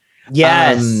Factor.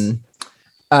 Yes.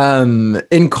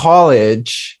 In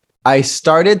college, I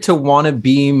started to want to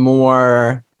be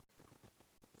more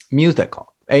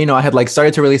musical. And, you know, I had like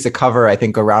started to release a cover, I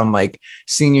think around like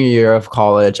senior year of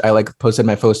college. I like posted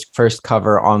my first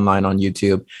cover online on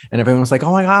YouTube, and everyone was like,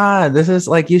 oh my God, this is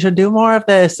like, you should do more of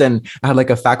this. And I had like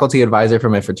a faculty advisor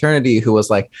from my fraternity who was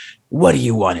like, what do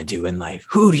you want to do in life?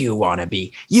 Who do you want to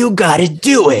be? You got to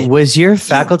do it. Was your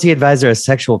faculty advisor a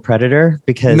sexual predator?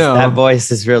 Because that voice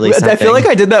is really something. I feel like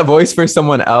I did that voice for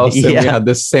someone else, and we had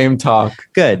the same talk.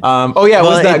 Good. It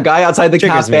was that guy outside the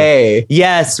cafe. Me.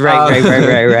 Yes,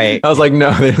 right. I was like,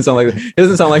 no, it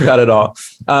doesn't sound like that at all.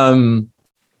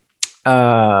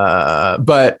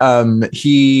 But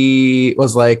he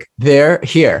was like,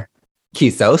 here,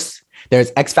 Kisos.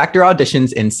 There's X Factor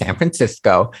auditions in San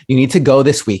Francisco. You need to go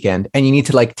this weekend, and you need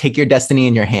to like take your destiny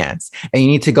in your hands, and you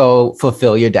need to go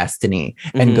fulfill your destiny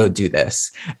and go do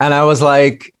this. And I was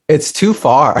like, it's too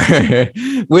far,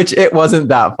 which it wasn't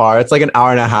that far. It's like an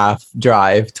hour and a half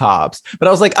drive tops. But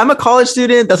I was like, I'm a college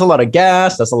student. That's a lot of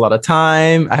gas. That's a lot of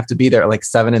time. I have to be there at like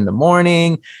 7 a.m. It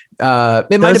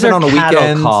might have been on a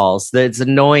weekend. Calls. It's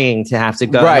annoying to have to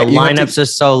go. Right, the lineups are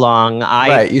so long.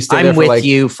 I'm with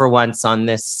you for once on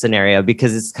this scenario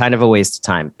because it's kind of a waste of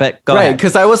time. But go ahead.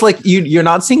 Because I was like, you're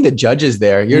not seeing the judges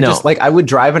there. You're just like, I would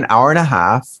drive an hour and a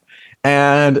half,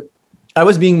 and I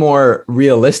was being more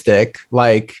realistic.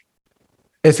 Like,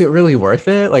 is it really worth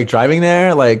it? Like driving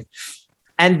there, like.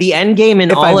 And the end game in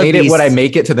if all I of made these, it, would I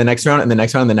make it to the next round and the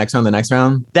next round, and the next round, the next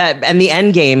round? And the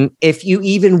end game, if you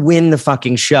even win the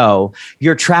fucking show,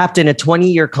 you're trapped in a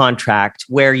 20-year contract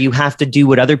where you have to do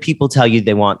what other people tell you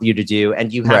they want you to do.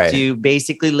 And you have to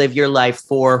basically live your life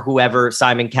for whoever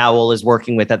Simon Cowell is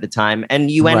working with at the time.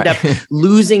 And you end up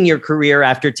losing your career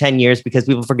after 10 years because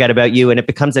people forget about you. And it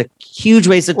becomes a huge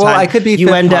waste of time. Well, I could be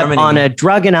you end up on a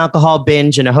drug and alcohol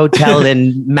binge in a hotel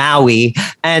in Maui.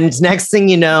 And next thing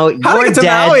you know, you're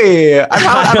dead.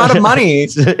 I'm out of money.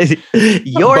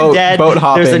 You're dead.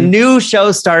 There's a new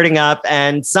show starting up,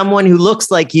 and someone who looks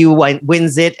like you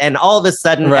wins it, and all of a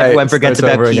sudden everyone forgets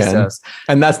about Kisos.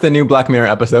 And that's the new Black Mirror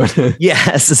episode.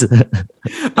 Yes.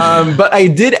 But I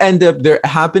did end up, there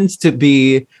happens to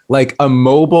be like a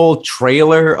mobile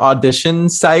trailer audition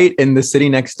site in the city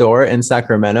next door in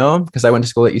Sacramento, because I went to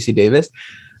school at UC Davis.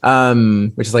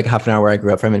 Which is like half an hour where I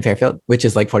grew up from in Fairfield, which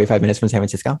is like 45 minutes from San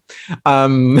Francisco,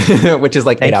 which is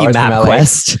like 8 hours from LA.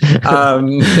 Quest.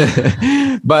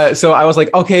 But so I was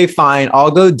like, okay, fine,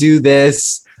 I'll go do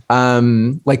this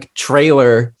like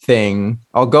trailer thing.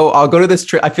 I'll go to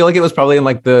this. I feel like it was probably in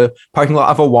like the parking lot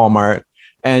of a Walmart,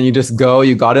 and you just go.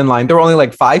 You got in line. There were only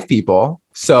like 5 people.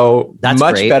 So That's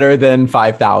much great. better than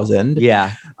 5,000.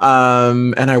 Yeah.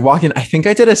 And I walk in, I think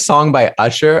I did a song by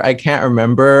Usher. I can't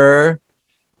remember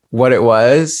what it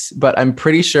was, but I'm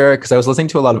pretty sure because I was listening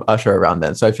to a lot of Usher around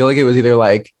then. So I feel like it was either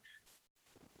like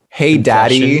Hey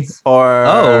Daddy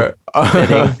or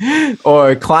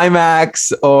or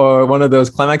Climax, or one of those.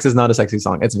 Climax is not a sexy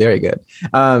song. It's very good.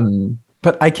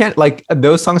 But I can't, like,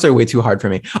 those songs are way too hard for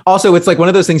me. Also, it's like one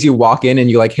of those things you walk in and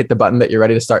you like hit the button that you're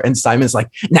ready to start. And Simon's like,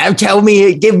 now tell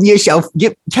me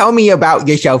about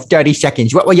yourself, 30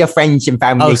 seconds. What were your friends and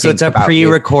family? Oh, so it's a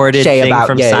pre-recorded thing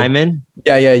from Simon?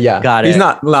 Yeah. Got it. He's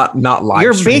not live.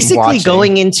 You're basically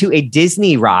going into a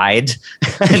Disney ride.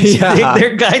 They're putting you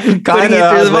through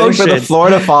the motions. For the floor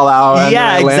to fall out. And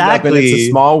Yeah, I land up and exactly. it's a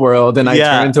small world, and I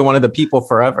turn into one of the people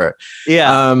forever.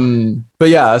 Yeah. But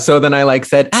yeah, so then I like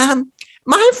said,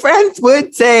 my friends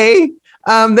would say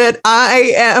that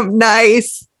I am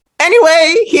nice.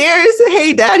 Anyway, here's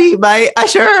Hey Daddy by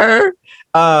Usher.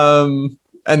 And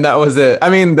that was it. I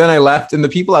mean, then I left and the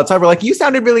people outside were like, you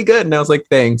sounded really good. And I was like,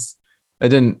 thanks. I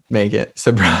didn't make it.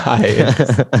 Surprise.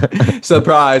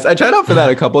 Surprise. I tried out for that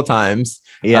a couple times.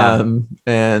 Yeah.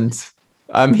 And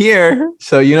I'm here.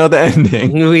 So you know the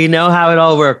ending. We know how it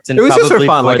all worked. And it was just for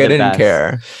fun. for Like I didn't best.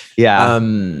 care. Yeah.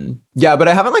 Yeah, but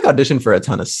I haven't like auditioned for a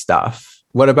ton of stuff.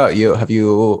 What about you? Have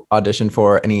you auditioned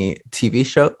for any TV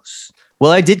shows?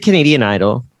 Well, I did Canadian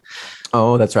Idol.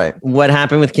 Oh, that's right. What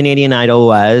happened with Canadian Idol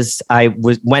was I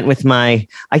went with I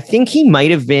think he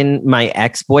might have been my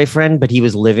ex-boyfriend, but he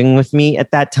was living with me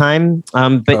at that time.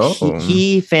 But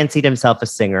he fancied himself a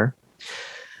singer.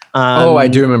 I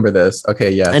do remember this.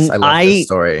 Okay, yes. And I love this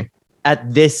story.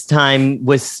 At this time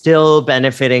was still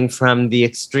benefiting from the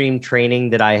extreme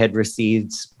training that I had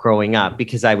received growing up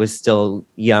because I was still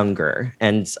younger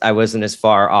and I wasn't as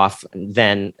far off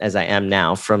then as I am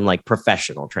now from like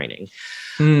professional training.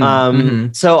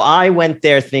 So I went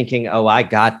there thinking, oh, I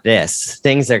got this.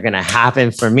 Things are going to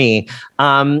happen for me.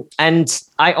 And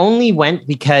I only went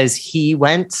because he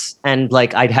went and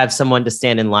like I'd have someone to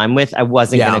stand in line with. I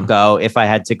wasn't going to go if I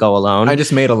had to go alone. I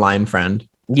just made a line friend.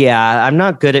 Yeah, I'm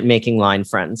not good at making line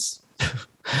friends.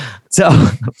 So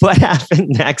what happened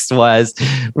next was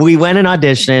we went and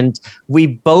auditioned. We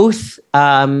both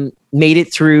made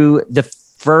it through the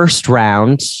first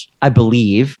round, I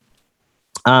believe.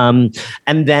 And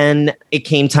then it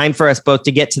came time for us both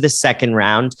to get to the second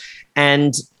round.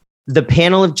 And the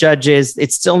panel of judges,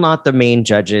 it's still not the main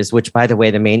judges, which, by the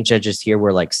way, the main judges here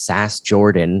were like Sass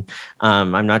Jordan.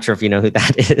 I'm not sure if you know who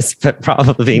that is, but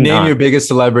probably Name not. your biggest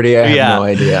celebrity. I have no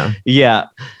idea. Yeah.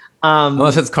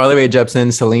 Unless it's Carly Rae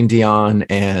Jepsen, Celine Dion,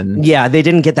 and yeah, they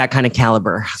didn't get that kind of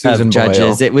caliber Susan of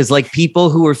judges. Boyle. It was like people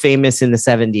who were famous in the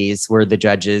 70s were the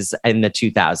judges in the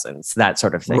 2000s, that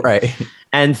sort of thing. Right.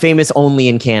 And famous only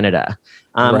in Canada,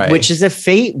 Right. which is a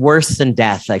fate worse than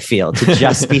death, I feel, to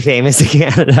just be famous in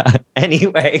Canada.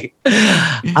 Anyway,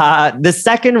 the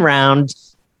second round,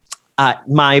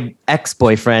 my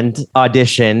ex-boyfriend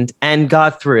auditioned and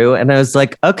got through. And I was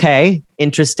like, okay,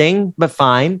 interesting, but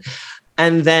fine.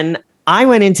 And then I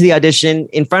went into the audition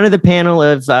in front of the panel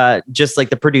of just like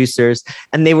the producers.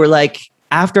 And they were like,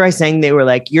 after I sang, they were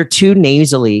like, you're too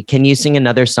nasally. Can you sing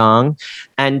another song?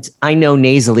 And I know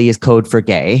nasally is code for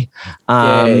gay.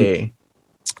 Yay.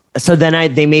 So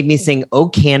then they made me sing Oh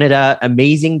Canada,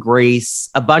 Amazing Grace,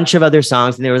 a bunch of other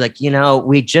songs. And they were like,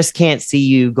 we just can't see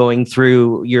you going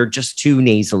through. You're just too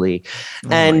nasally.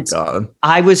 And my God.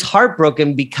 I was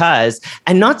heartbroken because,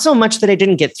 and not so much that I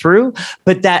didn't get through,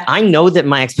 but that I know that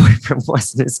my ex-boyfriend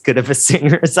wasn't as good of a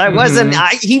singer as I wasn't.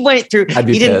 He went through. I'd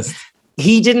be pissed.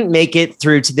 He didn't make it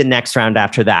through to the next round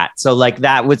after that. So like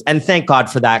that was, and thank God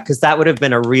for that, because that would have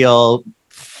been a real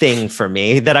thing for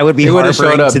me that I would be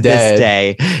harboring to this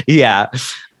day. Yeah.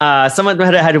 Someone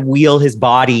had to wheel his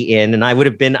body in and I would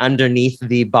have been underneath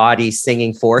the body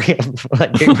singing for him.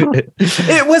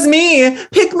 It was me.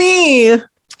 Pick me.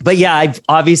 But yeah, I've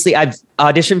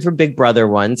auditioned for Big Brother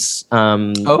once.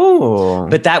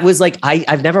 But that was like,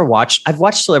 I've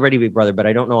watched Celebrity Big Brother, but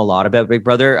I don't know a lot about Big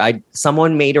Brother.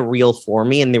 Someone made a reel for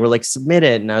me and they were like, submit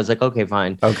it. And I was like, okay,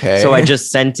 fine. Okay. So I just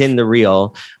sent in the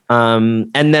reel.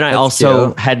 And then I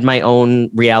also had my own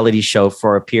reality show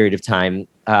for a period of time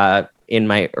in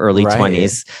my early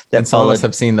 20s. And some of us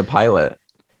have seen the pilot.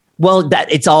 Well,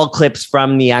 it's all clips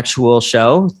from the actual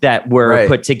show that were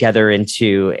put together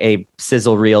into a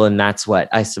sizzle reel, and that's what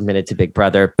I submitted to Big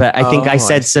Brother. But I think I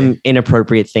said some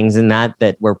inappropriate things in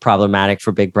that were problematic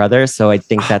for Big Brother, so I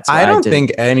think that's why I don't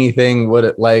think anything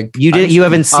would like you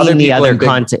haven't seen the other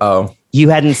content. Oh, you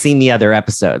hadn't seen the other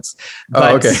episodes.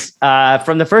 But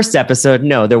from the first episode,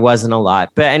 no, there wasn't a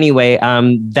lot. But anyway,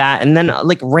 that and then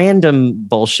like random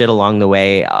bullshit along the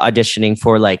way, auditioning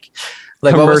for like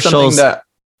commercials. What was something that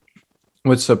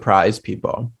would surprise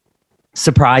people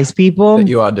that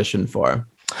you auditioned for?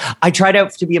 I tried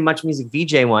out to be a Much Music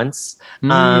VJ once,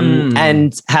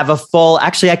 and have a full.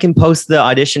 Actually, I can post the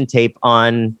audition tape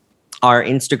on our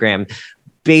Instagram.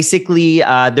 Basically,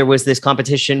 there was this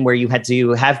competition where you had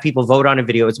to have people vote on a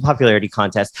video. It's a popularity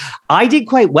contest. I did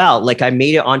quite well. Like I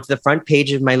made it onto the front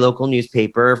page of my local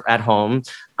newspaper at home.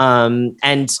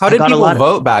 And how did people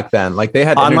vote back then? Like they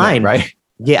had online, internet, right?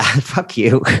 Yeah, fuck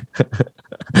you.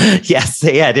 Yes,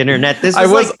 they had internet. I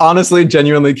was honestly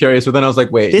genuinely curious, but then I was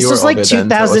like, wait, this was like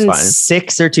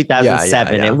 2006 or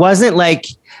 2007. Yeah. It wasn't like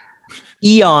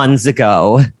eons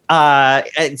ago.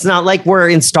 It's not like we're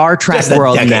in Star Trek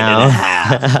world now.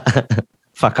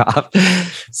 Fuck off.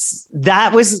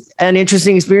 That was an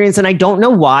interesting experience. And I don't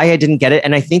know why I didn't get it.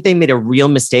 And I think they made a real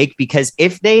mistake, because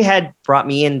if they had brought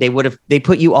me in, they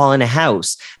put you all in a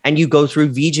house and you go through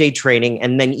VJ training.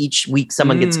 And then each week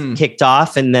someone gets kicked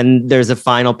off and then there's a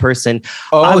final person.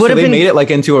 I would have made it like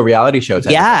into a reality show.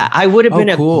 Yeah. I would have been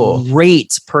a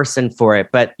great person for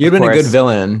it, but you'd been a good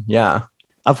villain. Yeah.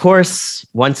 Of course,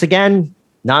 once again,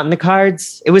 not in the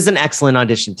cards. It was an excellent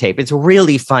audition tape. It's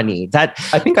really funny. I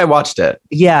think I watched it.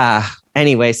 Yeah.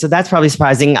 Anyway, so that's probably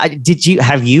surprising.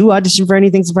 Have you auditioned for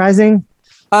anything surprising?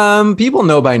 People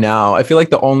know by now. I feel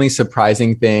like the only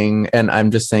surprising thing, and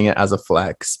I'm just saying it as a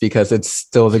flex because it's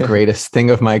still the greatest thing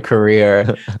of my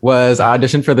career, was I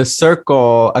auditioned for The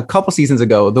Circle a couple seasons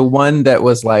ago. The one that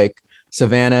was like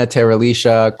Savannah, Tara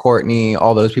Alicia, Courtney,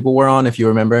 all those people were on, if you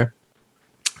remember.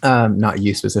 Not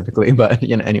you specifically, but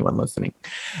anyone listening.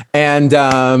 And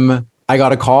I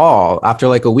got a call after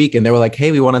like a week and they were like,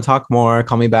 hey, we want to talk more.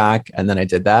 Call me back. And then I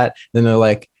did that. Then they're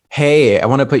like, hey, I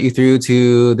want to put you through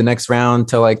to the next round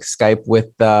to like Skype with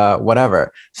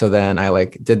whatever. So then I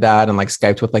like did that and like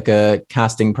Skyped with like a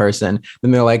casting person.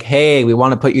 Then they're like, hey, we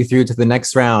want to put you through to the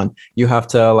next round. You have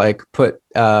to like put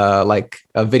like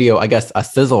a video, I guess a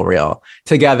sizzle reel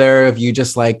together of you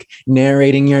just like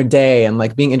narrating your day and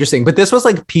like being interesting. But this was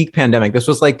like peak pandemic. This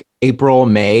was like April,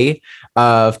 May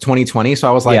of 2020. So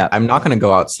I was like, I'm not going to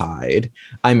go outside.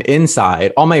 I'm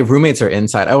inside. All my roommates are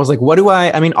inside. I was like,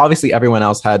 I mean, obviously everyone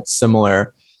else had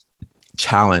similar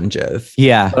challenges.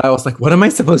 Yeah. But I was like, what am I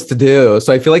supposed to do?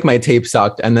 So I feel like my tape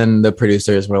sucked. And then the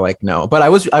producers were like, no, but I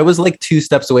was like 2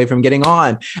 steps away from getting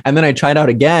on. And then I tried out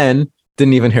again.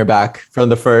 Didn't even hear back from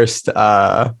the first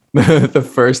the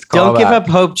first call. Don't give up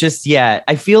hope just yet.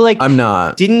 I feel like I'm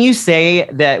not. Didn't you say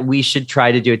that we should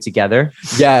try to do it together?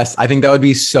 Yes, I think that would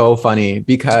be so funny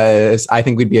because I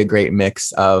think we'd be a great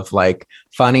mix of like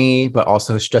funny, but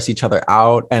also stress each other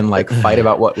out and like fight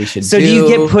about what we should do. So do you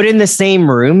get put in the same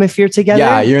room if you're together?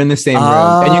 Yeah, you're in the same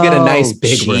room and you get a nice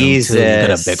big room too. You get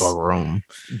a bigger room.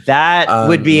 That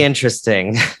would be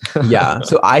interesting. Yeah,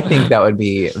 so I think that would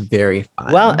be very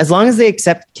fun. Well, as long as they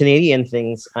accept Canadian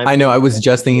things. I know. I was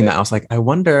just thinking that. I was like, I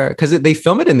wonder, because they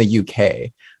film it in the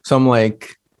UK. So I'm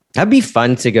like, that'd be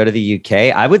fun to go to the UK.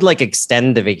 I would like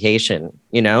extend the vacation,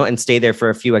 and stay there for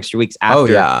a few extra weeks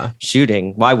after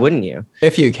shooting. Why wouldn't you?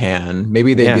 If you can.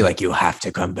 Maybe they'd be like, you have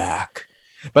to come back.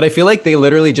 But I feel like they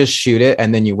literally just shoot it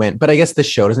and then you win. But I guess the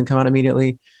show doesn't come out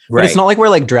immediately. Right. But it's not like we're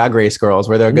like Drag Race girls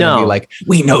where they're going to be like,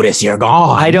 we notice you're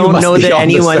gone. I don't know that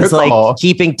anyone's like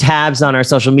keeping tabs on our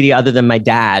social media other than my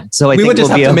dad. So I think we would just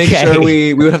have to make sure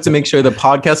we would have to make sure the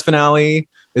podcast finale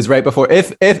is right before.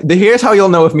 Here's how you'll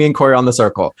know if me and Corey are on The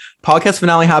Circle. Podcast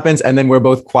finale happens and then we're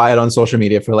both quiet on social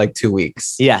media for like 2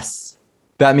 weeks. Yes.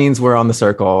 That means we're on The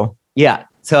Circle. Yeah.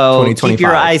 So keep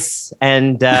your eyes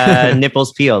and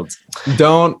nipples peeled.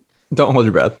 Don't hold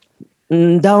your breath.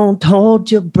 Don't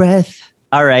hold your breath.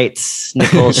 All right,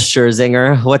 Nicole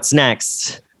Scherzinger, what's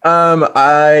next?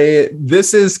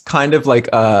 This is kind of like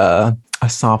a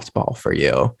softball for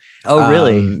you. Oh,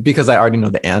 really? Because I already know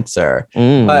the answer.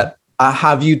 But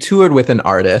have you toured with an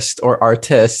artist or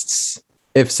artists?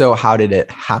 If so, how did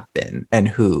it happen and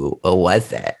who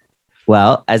was it?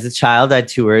 Well, as a child, I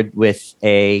toured with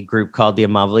a group called the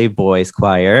Amavli Boys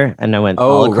Choir, and I went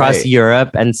all across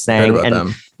Europe and sang. And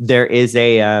them. There is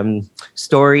a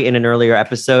story in an earlier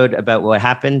episode about what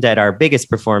happened at our biggest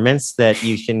performance that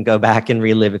you can go back and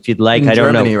relive if you'd like. I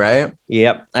don't know, right?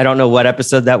 Yep, I don't know what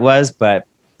episode that was, but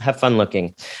have fun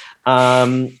looking.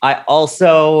 I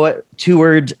also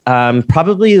toured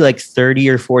probably like 30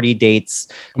 or 40 dates.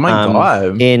 Oh my God!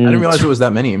 I didn't realize it was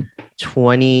that many.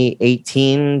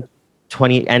 2018.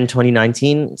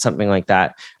 2019, something like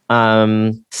that.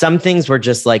 Some things were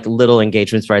just like little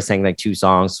engagements where I sang like 2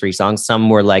 songs, 3 songs. Some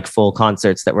were like full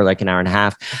concerts that were like an hour and a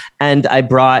half. And I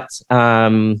brought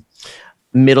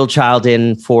Middle Child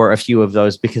in for a few of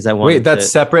those because I wanted. Wait, that's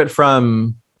separate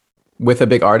from with a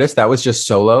big artist? That was just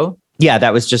solo? Yeah,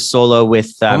 that was just solo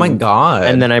with. Oh my God.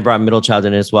 And then I brought Middle Child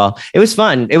in as well. It was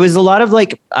fun. It was a lot of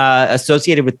like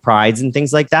associated with prides and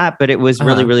things like that, but it was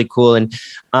really, really cool. And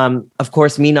of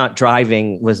course, me not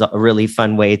driving was a really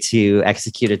fun way to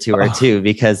execute a tour too,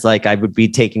 because like I would be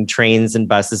taking trains and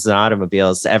buses and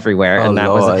automobiles everywhere. And that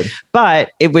was,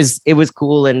 but it was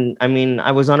cool. And I mean,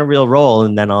 I was on a real roll,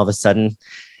 and then all of a sudden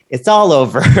it's all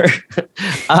over.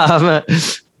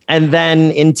 And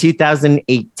then in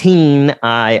 2018,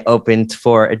 I opened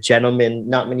for a gentleman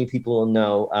not many people will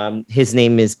know. His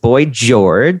name is Boy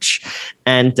George.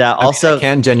 And also... I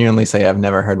can genuinely say I've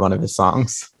never heard one of his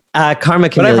songs. Karma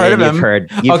Chameleon, you've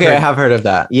heard. I have heard of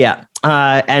that. Yeah.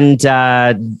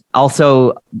 And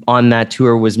also on that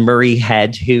tour was Murray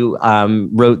Head, who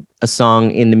wrote a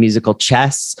song in the musical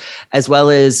Chess, as well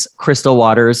as Crystal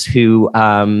Waters, who...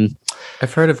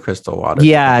 I've heard of Crystal Waters.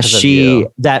 Yeah,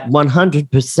 that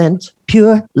 100%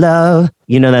 pure love.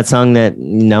 You know that song that,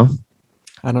 no?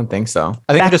 I don't think so.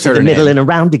 I think Back I just to heard the middle name. and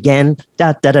around again.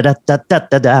 Da, da, da, da, da, da,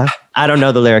 da, da. I don't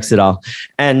know the lyrics at all.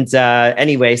 And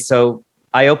anyway, so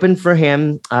I opened for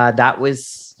him. That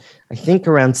was, I think,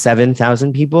 around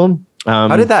 7,000 people.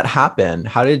 How did that happen?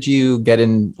 How did you get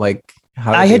in? Like,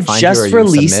 how did I had just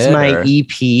released my or?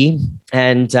 EP,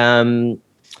 and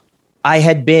I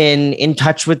had been in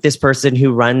touch with this person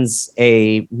who runs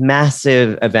a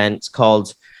massive event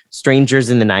called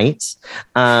Strangers in the Night,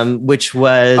 which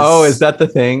was... Oh, is that the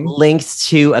thing? Linked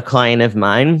to a client of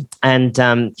mine. And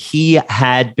he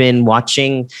had been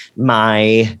watching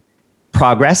my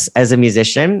progress as a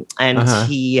musician, and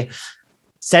he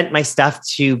sent my stuff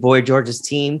to Boy George's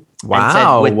team.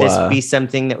 Wow. And said, would this be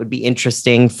something that would be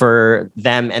interesting for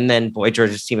them? And then Boy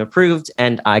George's team approved,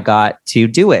 and I got to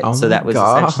do it. So that was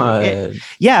essentially it.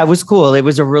 Yeah, it was cool. It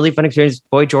was a really fun experience.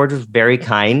 Boy George was very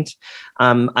kind.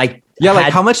 How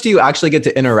much do you actually get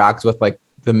to interact with like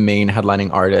the main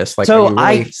headlining artist? Like, so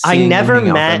I never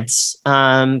met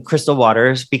Crystal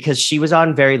Waters because she was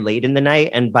on very late in the night,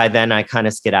 and by then I kind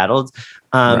of skedaddled.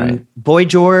 Boy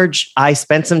George, I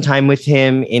spent some time with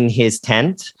him in his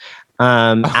tent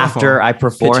after I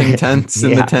performed. Pitching tents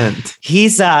in the tent.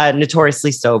 He's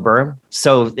notoriously sober,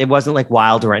 so it wasn't like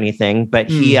wild or anything. But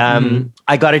he,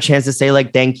 I got a chance to say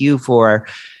like thank you for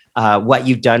what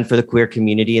you've done for the queer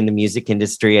community in the music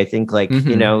industry. I think like,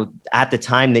 you know, at the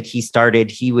time that he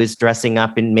started, he was dressing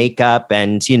up in makeup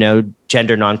and, you know,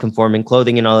 gender non-conforming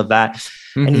clothing and all of that.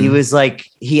 And he was like,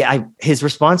 his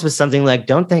response was something like,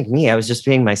 don't thank me. I was just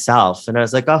being myself. And I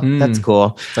was like, oh, that's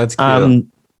cool. That's cool.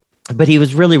 But he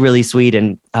was really, really sweet.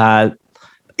 And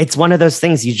it's one of those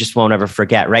things you just won't ever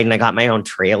forget, right? And I got my own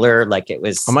trailer. Like it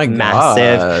was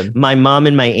massive. God. My mom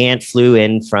and my aunt flew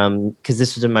in because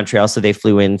this was in Montreal, so they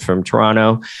flew in from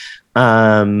Toronto.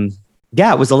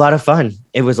 Yeah, it was a lot of fun.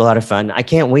 I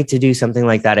can't wait to do something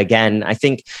like that again. I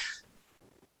think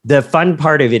the fun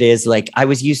part of it is like I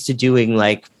was used to doing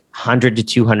like 100 to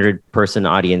 200 person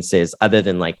audiences other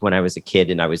than like when I was a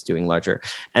kid and I was doing larger.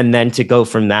 And then to go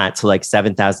from that to like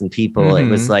 7,000 people, it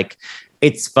was like,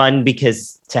 it's fun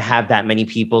because to have that many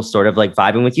people sort of like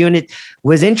vibing with you. And it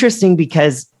was interesting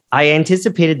because I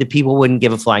anticipated that people wouldn't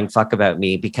give a flying fuck about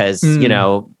me because, you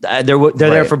know, they're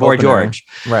there for Boy George.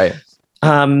 Right.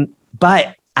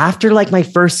 But after like my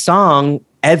first song,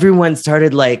 everyone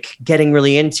started like getting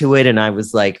really into it. And I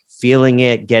was like feeling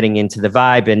it, getting into the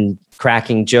vibe and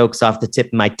cracking jokes off the tip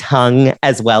of my tongue,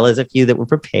 as well as a few that were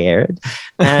prepared.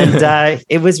 And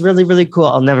it was really, really cool.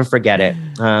 I'll never forget it.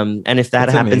 And if that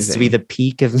happens to be the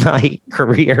peak of my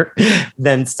career,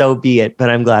 then so be it.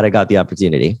 But I'm glad I got the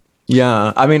opportunity.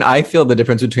 Yeah. I mean, I feel the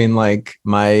difference between like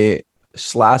my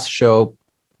last show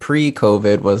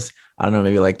pre-COVID was, I don't know,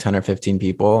 maybe like 10 or 15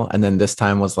 people. And then this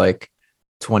time was like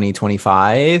 20,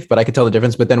 25, but I could tell the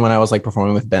difference. But then when I was like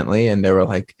performing with Bentley and there were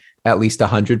like at least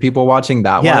 100 people watching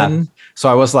that one. So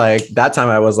I was like, that time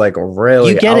I was like,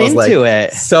 really, you get into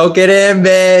it. Soak it in,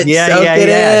 bitch. Yeah.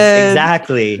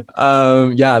 Exactly.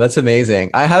 Yeah, that's amazing.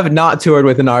 I have not toured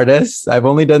with an artist. I've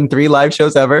only done 3 live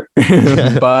shows ever,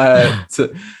 but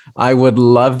I would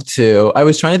love to. I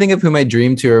was trying to think of who my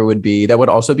dream tour would be that would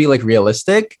also be like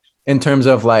realistic in terms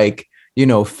of like, you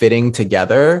know, fitting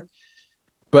together.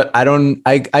 But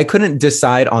I couldn't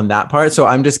decide on that part. So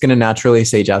I'm just going to naturally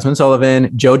say Jasmine Sullivan.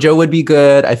 JoJo would be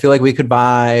good. I feel like we could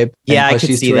vibe. Yeah, I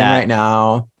could see that right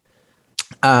now.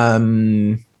 I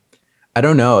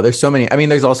don't know. There's so many. I mean,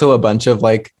 there's also a bunch of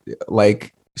like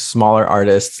smaller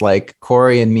artists like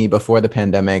Corey and me before the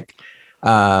pandemic.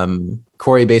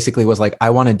 Corey basically was like,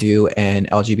 I want to do an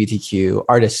LGBTQ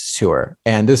artists tour.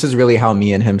 And this is really how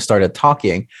me and him started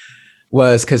talking,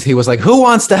 was because he was like, who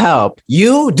wants to help?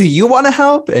 You? Do you want to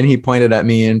help? And he pointed at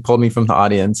me and pulled me from the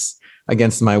audience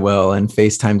against my will and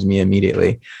FaceTimed me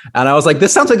immediately. And I was like,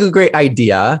 this sounds like a great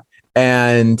idea.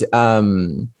 And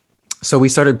so we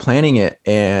started planning it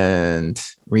and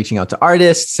reaching out to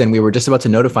artists, and we were just about to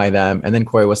notify them. And then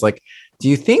Corey was like, do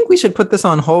you think we should put this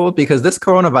on hold? Because this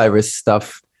coronavirus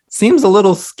stuff seems a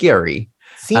little scary.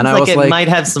 Seems and like it might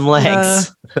have some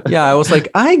legs. Yeah, I was like,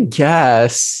 I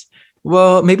guess.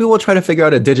 Well, maybe we'll try to figure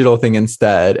out a digital thing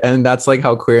instead. And that's like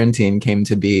how Queerantine came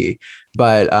to be.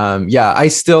 But yeah, I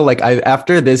still like,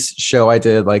 after this show I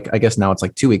did, like, I guess now it's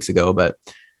like 2 weeks ago, but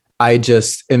I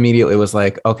just immediately was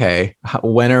like, okay,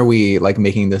 when are we like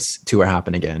making this tour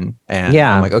happen again? And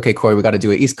yeah, I'm like, okay, Corey, we got to do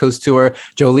an East Coast tour.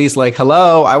 Jolie's like,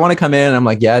 hello, I want to come in. And I'm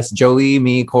like, yes, Jolie,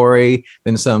 me, Corey,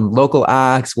 then some local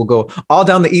acts. We'll go all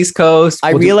down the East Coast.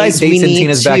 I realized we need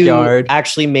Tina's backyard.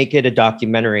 Actually make it a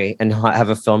documentary and have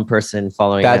a film person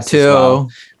following that us too. As well.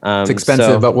 It's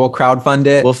expensive, but we'll crowdfund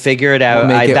it. We'll figure it out.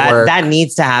 That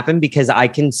needs to happen because I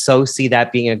can so see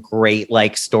that being a great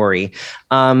like story.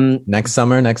 Next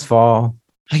summer, next fall.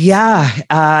 Yeah,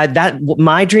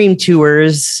 my dream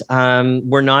tours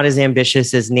were not as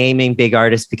ambitious as naming big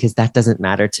artists because that doesn't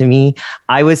matter to me.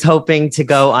 I was hoping to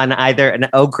go on either an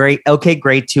OK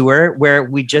Great tour where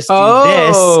we just do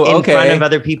this in front of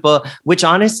other people, which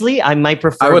honestly I might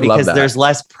prefer because there's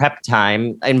less prep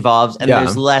time involved and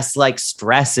there's less like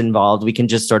stress involved. We can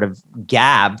just sort of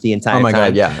gab the entire time. Oh my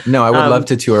God, yeah. No, I would love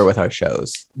to tour with our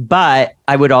shows. But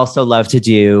I would also love to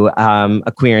do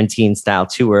a Queerantine style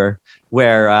tour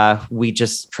where we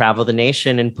just travel the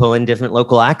nation and pull in different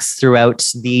local acts throughout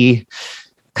the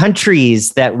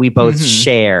countries that we both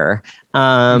share.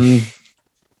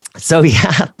 So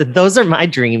yeah, those are my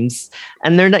dreams.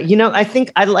 And they're not, I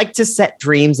think I like to set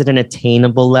dreams at an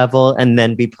attainable level and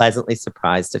then be pleasantly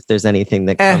surprised if there's anything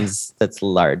that comes that's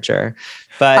larger.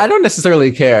 But I don't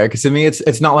necessarily care because to me,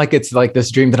 it's not like it's like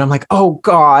this dream that I'm like, oh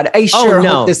God, I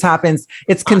hope this happens.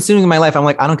 It's consuming my life. I'm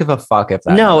like, I don't give a fuck if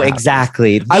that. No,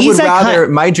 exactly. I would rather,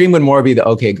 my dream would more be the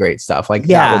OK Great stuff. Like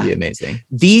that would be amazing.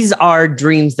 These are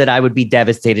dreams that I would be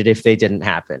devastated if they didn't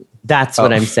happen. That's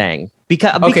what I'm saying.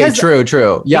 Because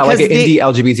true. Yeah, like an indie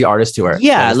LGBT artist tour.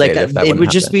 Yeah, like it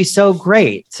would just be so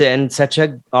great and such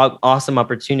a awesome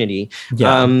opportunity.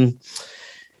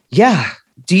 Yeah.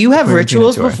 Do you have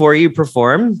rituals before you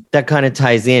perform? That kind of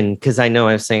ties in because I know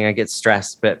I was saying I get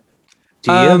stressed, but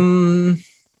do you?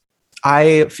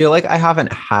 I feel like I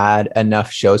haven't had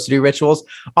enough shows to do rituals.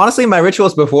 Honestly, my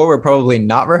rituals before were probably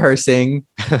not rehearsing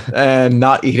and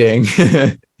not eating.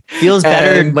 Feels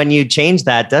better when you change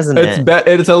that, doesn't it?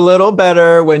 It's a little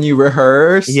better when you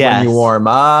rehearse, when you warm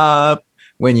up,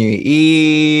 when you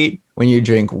eat, when you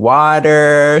drink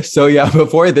water. So yeah,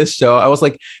 before this show, I was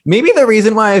like, maybe the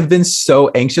reason why I've been so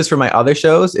anxious for my other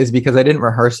shows is because I didn't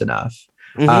rehearse enough.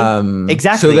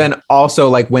 Exactly. So then also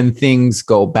like when things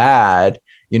go bad,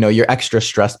 you're extra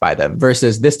stressed by them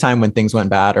versus this time when things went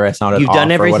bad or I sounded off. You've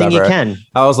done everything you can.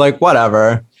 I was like,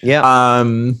 whatever. Yeah.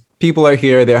 People are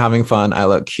here. They're having fun. I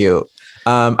look cute.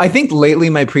 I think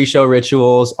lately my pre-show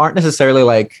rituals aren't necessarily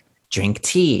like drink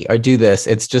tea or do this.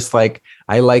 It's just like,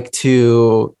 I like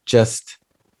to just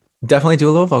definitely do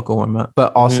a little vocal warm up,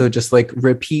 but also just like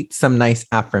repeat some nice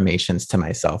affirmations to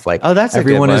myself. Like, that's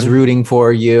everyone is rooting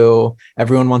for you.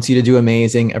 Everyone wants you to do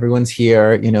amazing. Everyone's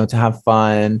here, to have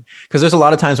fun. Cause there's a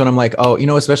lot of times when I'm like,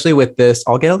 especially with this,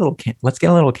 let's get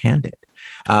a little candid.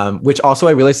 Which also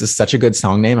I realized is such a good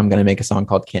song name. I'm going to make a song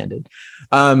called Candid.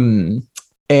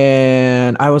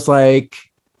 And I was like,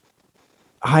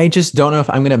 I just don't know if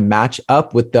I'm going to match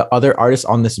up with the other artists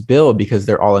on this bill because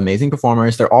they're all amazing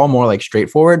performers. They're all more like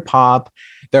straightforward pop.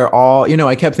 They're all,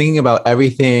 I kept thinking about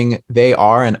everything they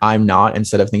are and I'm not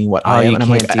instead of thinking what I am. And I'm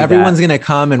like, everyone's going to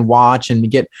come and watch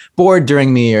and get bored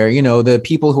during me or, the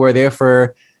people who are there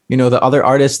for, the other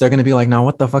artists, they're going to be like, now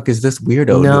what the fuck is this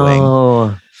weirdo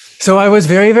doing? So I was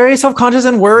very, very self-conscious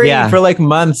and worried for like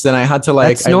months. And I had to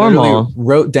like, I literally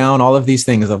wrote down all of these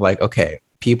things of like, okay,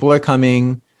 people are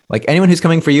coming. Like anyone who's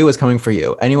coming for you is coming for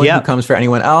you. Anyone who comes for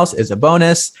anyone else is a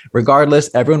bonus. Regardless,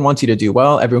 everyone wants you to do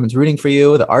well. Everyone's rooting for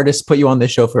you. The artists put you on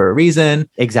this show for a reason.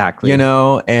 Exactly.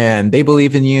 And they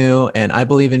believe in you and I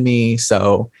believe in me.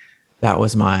 So that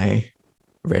was my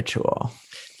ritual.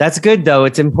 That's good though.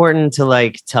 It's important to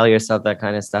like tell yourself that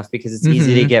kind of stuff because it's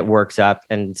easy to get worked up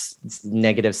and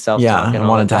negative self-talk. Yeah, I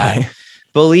want to die.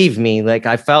 Believe me, like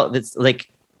I felt it's like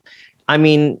I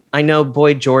mean, I know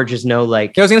Boy George is no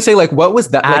like. I was gonna say like, what was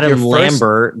that? Adam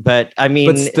Lambert, but I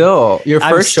mean, but still, your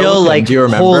first I'm show. Still like, do you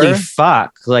remember? Holy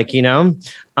fuck! Like, you know,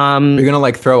 you're gonna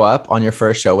like throw up on your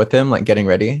first show with him, like getting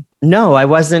ready. No, I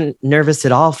wasn't nervous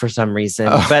at all for some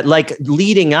reason. But like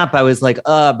leading up, I was like,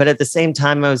 but at the same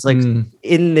time, I was like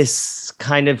in this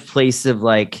kind of place of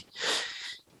like,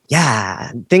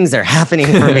 yeah, things are happening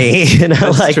for me. You know,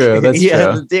 that's like, true. That's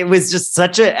true. It was just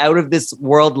such a out of this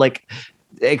world like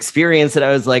experience that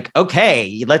I was like,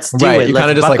 okay, let's do it. You kind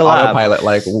of just like autopilot,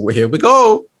 like here we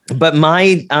go. But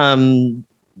my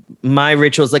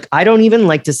rituals, like I don't even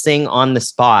like to sing on the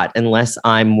spot unless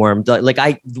I'm warmed. Like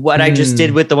I just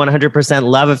did with the 100%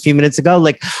 Love a few minutes ago.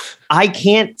 Like I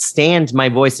can't stand my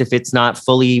voice if it's not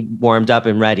fully warmed up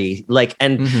and ready. Like,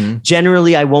 and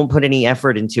generally I won't put any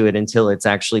effort into it until it's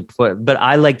actually put, but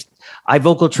I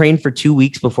vocal train for 2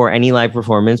 weeks before any live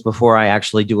performance, before I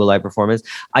actually do a live performance.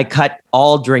 I cut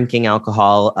all drinking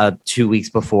alcohol 2 weeks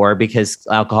before because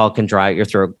alcohol can dry out your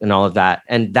throat and all of that.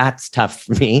 And that's tough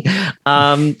for me.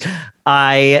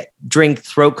 I drink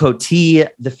throat coat tea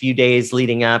the few days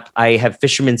leading up. I have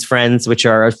Fisherman's Friends, which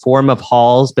are a form of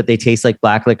Halls, but they taste like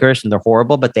black licorice and they're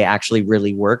horrible, but they actually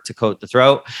really work to coat the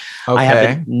throat. Okay. I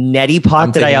have a neti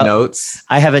pot I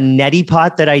have a neti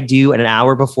pot that I do an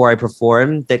hour before I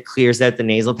perform that clears out the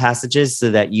nasal passages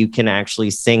so that you can actually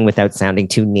sing without sounding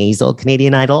too nasal,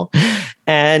 Canadian Idol.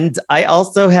 And I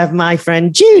also have my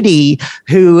friend Judy,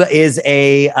 who is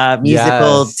a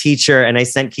musical teacher. And I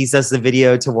sent Kisos the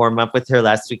video to warm up with her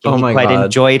last week. And he quite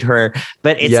enjoyed her.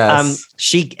 But it's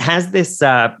she has this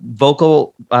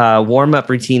vocal warm-up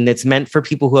routine that's meant for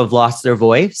people who have lost their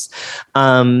voice.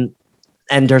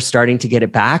 And are starting to get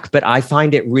it back. But I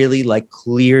find it really like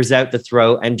clears out the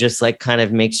throat and just like kind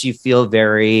of makes you feel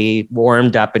very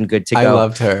warmed up and good to go. I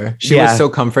loved her. She was so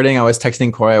comforting. I was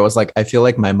texting Corey. I was like, I feel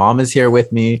like my mom is here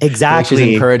with me. Exactly. Like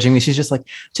she's encouraging me. She's just like,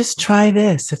 just try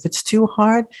this. If it's too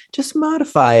hard, just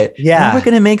modify it. Yeah. Now we're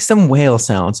going to make some whale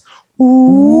sounds.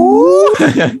 Ooh.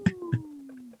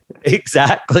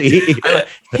 Exactly.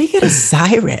 Make it a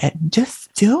siren.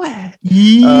 Just do it.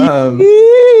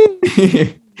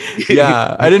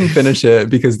 Yeah, I didn't finish it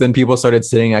because then people started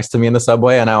sitting next to me in the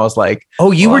subway and I was like,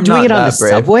 oh, you were doing it on the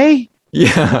subway?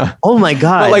 Yeah. Oh my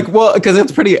God. But because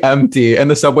it's pretty empty and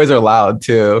the subways are loud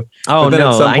too. Oh no.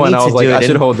 At some point I was like, I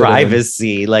should hold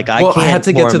privacy. Like I had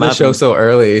to get to the show so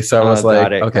early. So I was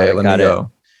like, okay, let me go.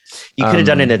 You could have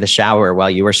done it in the shower while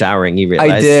you were showering. You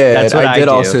realized I did. That's what I did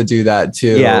also do that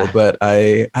too. Yeah. But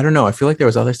I don't know. I feel like there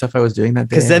was other stuff I was doing that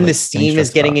day. Because then the steam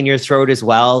is getting in your throat as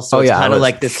well. So it's kind of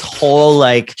like this whole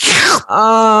like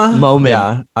moment.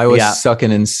 Yeah. I was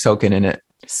sucking and soaking in it.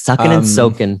 Sucking and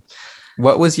soaking.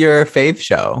 What was your fave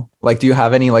show? Like, do you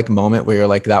have any like moment where you're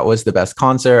like, that was the best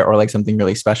concert or like something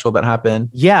really special that happened?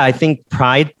 Yeah, I think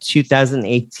Pride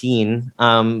 2018.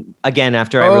 Again,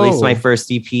 after I released my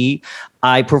first EP,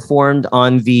 I performed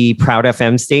on the Proud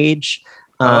FM stage.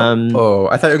 I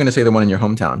thought you were going to say the one in your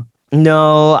hometown.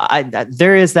 No,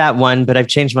 there is that one, but I've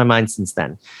changed my mind since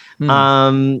then.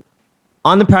 On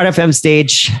the Proud FM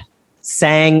stage,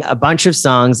 sang a bunch of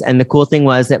songs. And the cool thing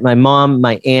was that my mom,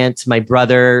 my aunt, my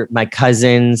brother, my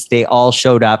cousins, they all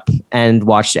showed up and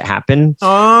watched it happen.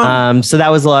 So that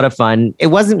was a lot of fun. It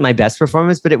wasn't my best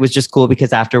performance, but it was just cool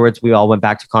because afterwards we all went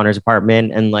back to Connor's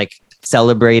apartment and like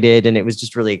celebrated, and it was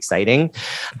just really exciting.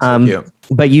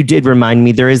 But you did remind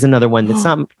me, there is another one that's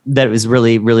that was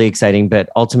really, really exciting. But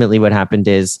ultimately what happened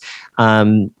is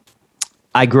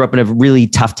I grew up in a really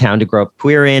tough town to grow up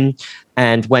queer in,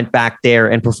 and went back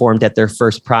there and performed at their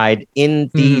first Pride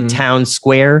in the town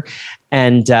square.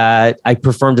 And I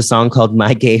performed a song called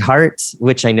My Gay Heart,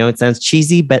 which I know it sounds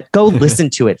cheesy, but go listen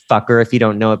to it, fucker, if you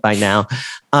don't know it by now.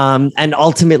 And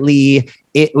ultimately,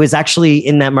 it was actually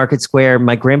in that market square.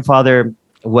 My grandfather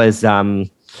was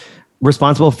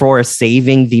responsible for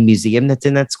saving the museum that's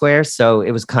in that square. So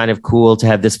it was kind of cool to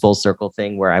have this full circle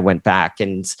thing where I went back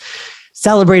and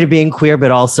celebrated being queer,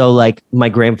 but also like my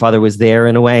grandfather was there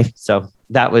in a way. So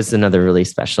that was another really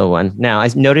special one. Now, I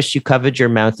noticed you covered your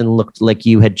mouth and looked like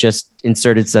you had just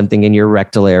inserted something in your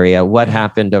rectal area. What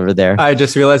happened over there? I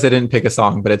just realized I didn't pick a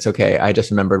song, but it's okay. I just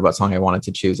remembered what song I wanted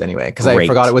to choose anyway, because I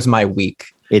forgot it was my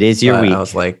week. It is your week. I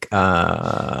was like, oh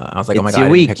my God. It's your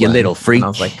week, you little freak. And I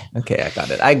was like, okay,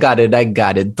 I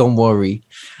got it. Don't worry.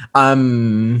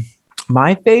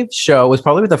 My fave show was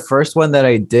probably the first one that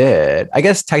I did. I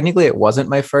guess technically it wasn't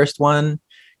my first one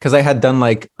because I had done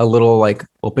like a little like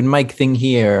open mic thing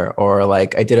here, or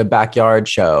like I did a backyard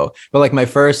show. But like my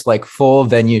first like full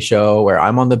venue show where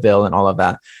I'm on the bill and all of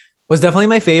that was definitely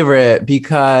my favorite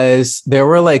because there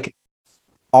were like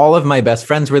all of my best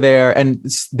friends were there, and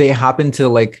they happened to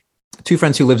like two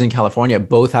friends who lived in California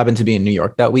both happened to be in New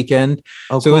York that weekend.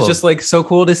 Oh, so cool. It was just like so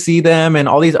cool to see them and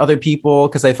all these other people,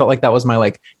 because I felt like that was my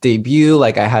like debut.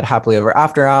 Like I had Happily Ever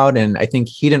After out, and I think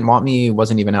He Didn't Want Me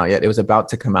wasn't even out yet. It was about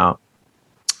to come out.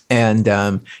 And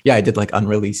I did like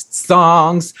unreleased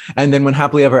songs. And then when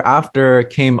Happily Ever After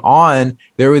came on,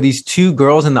 there were these two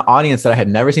girls in the audience that I had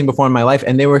never seen before in my life,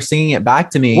 and they were singing it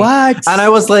back to me. What? And I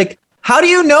was like, how do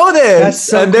you know this? That's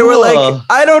so and they were like, cool.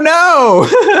 I don't know.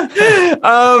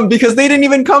 Because they didn't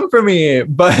even come for me.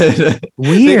 But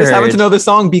Weird. They just happened to know the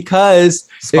song because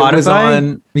Spotify? It was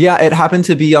on. Yeah, it happened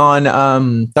to be on.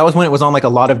 That was when it was on like a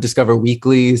lot of Discover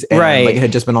Weeklies. And Right. like it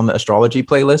had just been on the astrology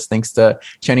playlist, thanks to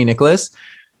Channy Nicholas.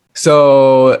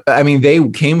 So, I mean, they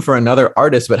came for another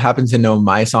artist, but happened to know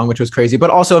my song, which was crazy. But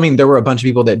also, I mean, there were a bunch of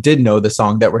people that did know the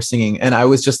song that were singing. And I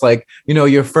was just like, you know,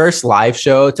 your first live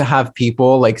show, to have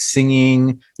people like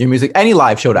singing your music, any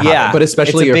live show to have, but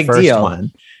especially your first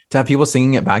one, to have people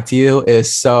singing it back to you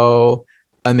is so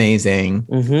amazing.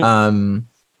 Mm-hmm.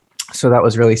 So that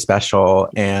was really special.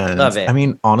 And Love it. I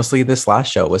mean, honestly, this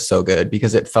last show was so good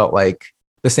because it felt like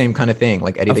the same kind of thing,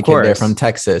 like Eddie the Kid there from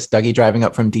Texas, Dougie driving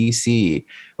up from DC,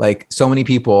 like so many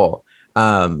people.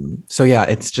 So yeah,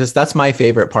 it's just, that's my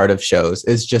favorite part of shows,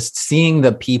 is just seeing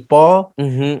the people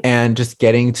and just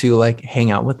getting to like hang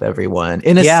out with everyone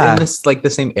in this like the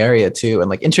same area too, and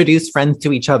like introduce friends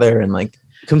to each other and like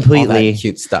completely all that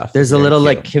cute stuff. There's a little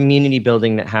like community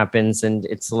building that happens, and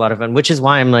it's a lot of fun, which is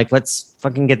why I'm like, let's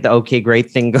fucking get the OK Great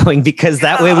thing going, because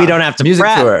that way we don't have to music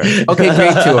prep. tour. Okay,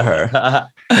 great tour.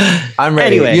 I'm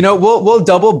ready. Anyway. You know, we'll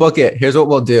double book it. Here's what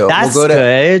we'll do. That's we'll go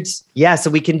to good. Yeah, so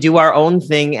we can do our own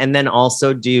thing and then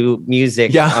also do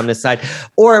music on the side.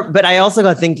 But I also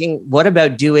got thinking, what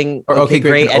about doing OK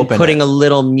Great and putting a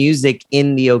little music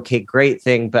in the OK Great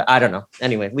thing? But I don't know.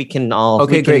 Anyway, we can all.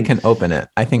 OK Great can open it.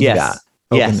 I think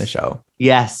open the show.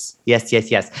 Yes.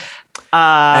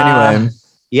 Anyway.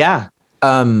 Yeah.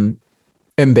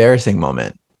 Embarrassing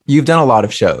moment. You've done a lot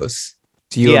of shows.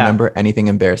 Do you remember anything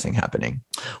embarrassing happening?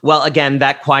 Well, again,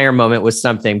 that choir moment was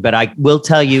something, but I will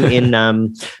tell you in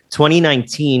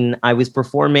 2019, I was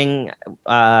performing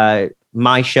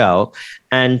my show,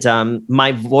 and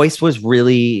my voice was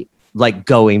really like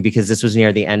going, because this was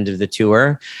near the end of the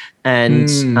tour. And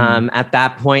at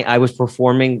that point, I was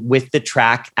performing with the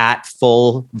track at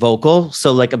full vocal.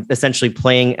 So like essentially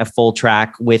playing a full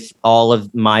track with all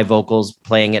of my vocals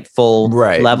playing at full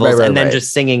levels, and then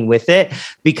just singing with it,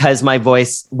 because my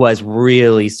voice was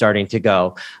really starting to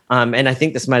go. And I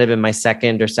think this might have been my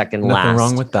second last. Nothing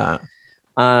wrong with that.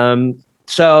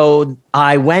 So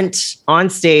I went on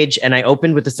stage and I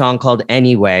opened with a song called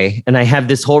Anyway. And I have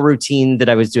this whole routine that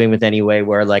I was doing with Anyway,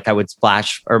 where like I would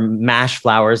splash or mash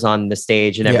flowers on the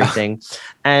stage and everything.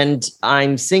 And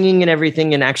I'm singing and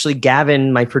everything. And actually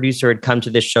Gavin, my producer, had come to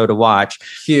this show to watch.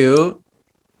 Cute.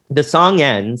 The song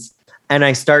ends and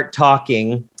I start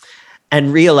talking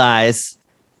and realize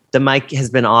the mic has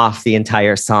been off the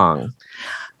entire song.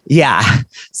 Yeah.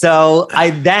 So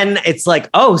it's like,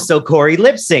 oh, so Corey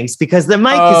lip syncs because the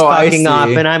mic is fucking off,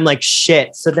 and I'm like,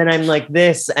 shit. So then I'm like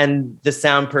this, and the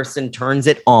sound person turns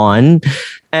it on,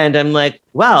 and I'm like,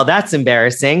 wow, that's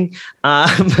embarrassing.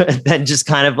 But then just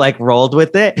kind of like rolled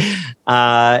with it.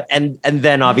 And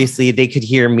then obviously they could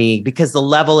hear me, because the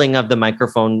leveling of the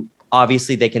microphone,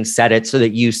 obviously they can set it so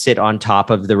that you sit on top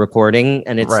of the recording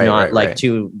and it's not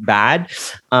too bad.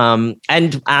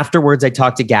 And afterwards I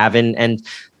talked to Gavin, and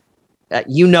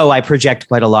I project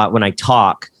quite a lot when I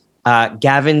talk.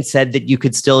 Gavin said that you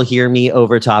could still hear me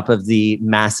over top of the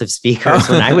massive speakers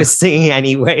when I was singing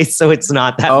anyway. So it's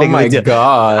not that big of a deal. Oh my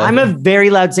God. I'm a very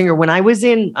loud singer. When I was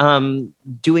in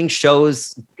doing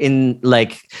shows in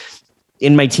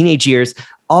my teenage years,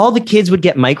 all the kids would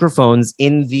get microphones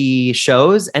in the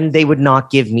shows and they would not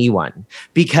give me one,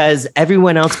 because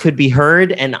everyone else could be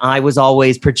heard. And I was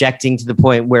always projecting to the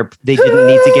point where they didn't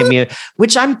need to give me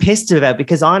which I'm pissed about,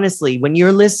 because honestly, when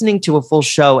you're listening to a full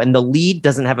show and the lead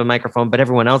doesn't have a microphone, but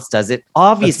everyone else does, it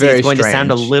obviously is going to sound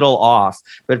a little off,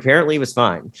 but apparently it was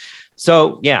fine.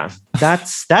 So yeah,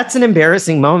 that's an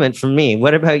embarrassing moment for me.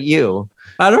 What about you?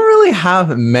 I don't really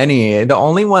have many. The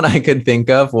only one I could think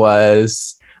of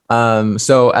was,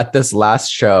 so at this last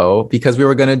show, because we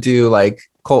were going to do like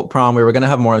Cult Prom, we were going to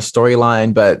have more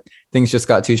storyline, but things just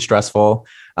got too stressful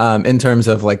in terms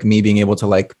of like me being able to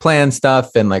like plan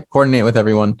stuff and like coordinate with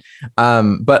everyone.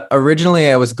 But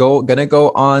originally I was going to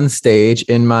go on stage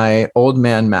in my old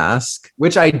man mask,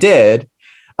 which I did,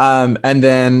 and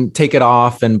then take it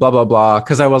off and blah, blah, blah.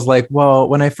 Cause I was like, well,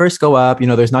 when I first go up,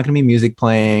 there's not going to be music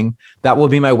playing. That will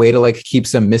be my way to like keep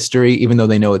some mystery, even though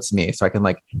they know it's me. So I can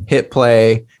like hit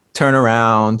play turn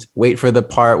around, wait for the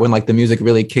part when like the music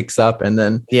really kicks up, and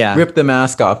then rip the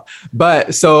mask off.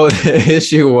 But so the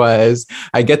issue was,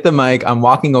 I get the mic, I'm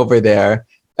walking over there,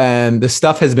 and the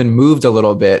stuff has been moved a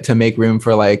little bit to make room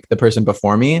for like the person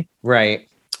before me. Right.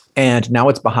 And now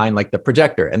it's behind like the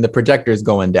projector, and the projector is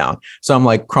going down. So I'm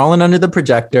like crawling under the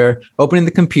projector, opening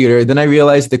the computer. Then I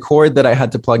realized the cord that I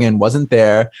had to plug in wasn't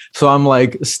there. So I'm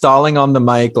like stalling on the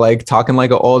mic, like talking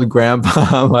like an old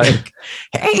grandpa, like,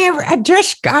 hey, I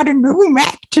just got a new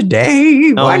Mac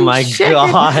today. Oh my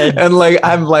God. And like,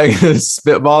 I'm like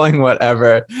spitballing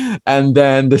whatever. And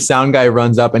then the sound guy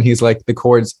runs up and he's like, the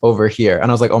cord's over here.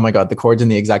 And I was like, oh my God, the cord's in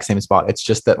the exact same spot. It's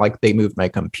just that like they moved my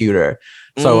computer.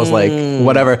 So I was like,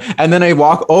 whatever. And then I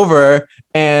walk over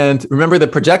and remember the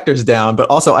projector's down, but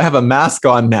also I have a mask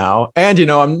on now. And, you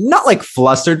know, I'm not like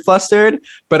flustered,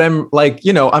 but I'm like,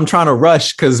 you know, I'm trying to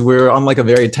rush because we're on like a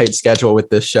very tight schedule with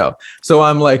this show. So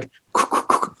I'm like,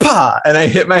 pa, and I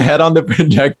hit my head on the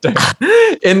projector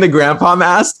in the grandpa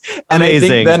mask. And amazing.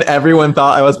 I think then everyone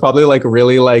thought I was probably like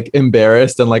really like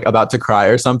embarrassed and like about to cry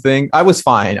or something. I was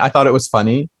fine. I thought it was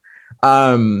funny.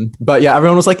 But yeah,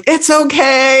 everyone was like, it's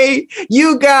okay,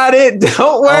 you got it,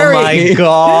 don't worry. Oh my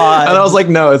God. And I was like,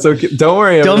 no, it's okay, don't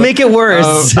worry, don't make it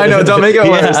worse. I know, don't make it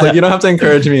worse. Like, you don't have to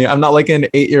encourage me. I'm not like an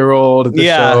 8-year-old at the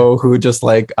show who just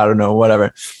like, I don't know,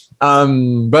 whatever.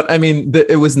 But I mean,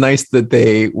 it was nice that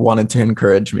they wanted to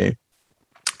encourage me.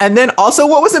 And then also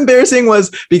what was embarrassing was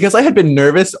because I had been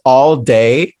nervous all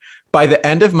day, by the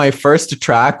end of my first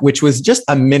track, which was just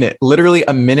a minute, literally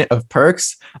a minute of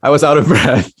Perks, I was out of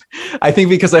breath. I think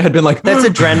because I had been like, that's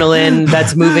adrenaline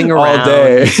that's moving around all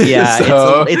day. Yeah,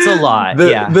 so it's a lot.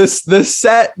 The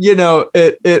set, you know,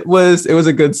 it was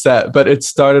a good set, but it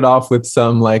started off with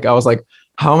some like, I was like,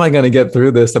 how am I going to get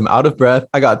through this? I'm out of breath.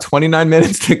 I got 29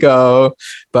 minutes to go,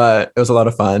 but it was a lot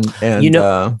of fun. And you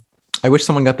know, I wish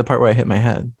someone got the part where I hit my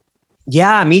head.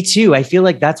 Yeah, me too. I feel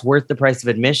like that's worth the price of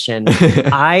admission.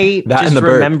 I just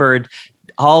remembered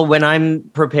when I'm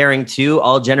preparing too,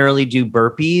 I'll generally do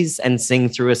burpees and sing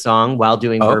through a song while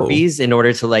doing burpees in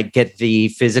order to like get the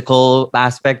physical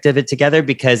aspect of it together,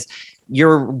 because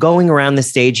you're going around the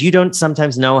stage. You don't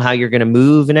sometimes know how you're going to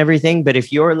move and everything. But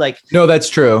if you're like, no, that's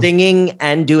true, singing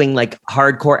and doing like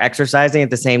hardcore exercising at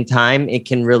the same time, it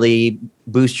can really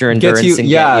boost your endurance and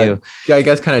get you. Yeah, I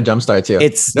guess kind of jumpstart you.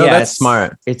 That's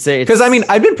smart. It's because I mean,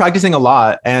 I've been practicing a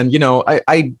lot, and you know,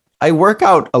 I work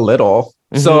out a little.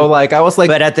 So like, I was like,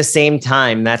 but at the same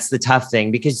time, that's the tough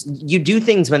thing, because you do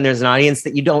things when there's an audience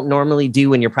that you don't normally do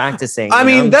when you're practicing. I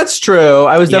mean, that's true.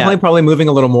 I was definitely probably moving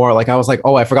a little more. Like I was like,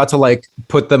 oh, I forgot to like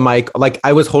put the mic, like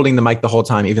I was holding the mic the whole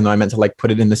time, even though I meant to like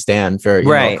put it in the stand for you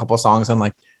know, a couple songs. I'm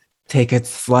like, take it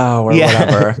slow or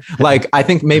whatever. Like, I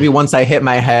think maybe once I hit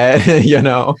my head, you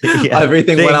know,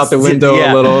 everything went out the window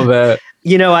a little bit.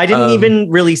 You know, I didn't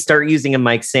even really start using a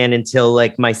mic stand until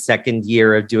like my second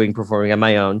year of performing on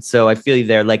my own. So I feel you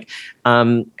there. Like,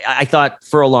 I thought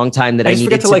for a long time that I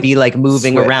needed to be like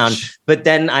moving around, but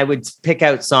then I would pick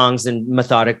out songs and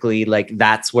methodically, like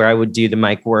that's where I would do the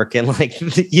mic work and like,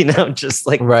 you know, just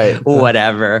like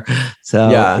whatever.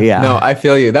 So yeah. No, I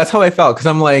feel you. That's how I felt. Cause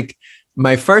I'm like,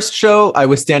 my first show, I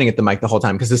was standing at the mic the whole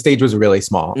time because the stage was really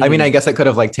small. I mean, I guess I could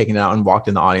have like taken it out and walked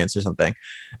in the audience or something.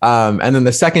 And then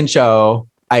the second show,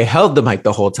 I held the mic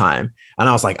the whole time. And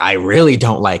I was like, I really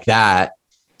don't like that.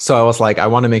 So I was like, I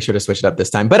want to make sure to switch it up this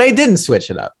time. But I didn't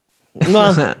switch it up.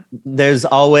 Well, there's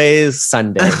always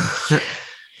Sunday.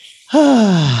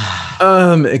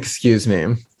 Excuse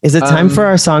me. Is it time for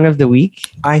our song of the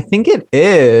week? I think it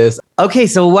is. Okay,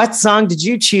 so what song did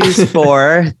you choose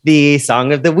for the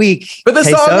song of the week? For the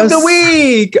song of the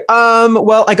week.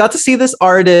 Well, I got to see this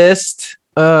artist.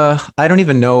 I don't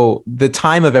even know. The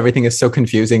time of everything is so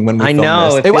confusing when we film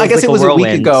this. I guess it was a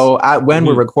week ago when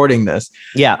we're recording this.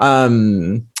 Yeah.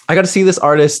 I got to see this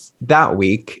artist that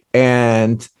week,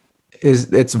 and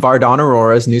it's Vardon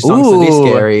Aurora's new song, Sunday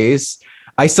Scaries.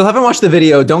 I still haven't watched the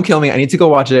video. Don't kill me. I need to go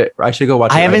watch it. I should go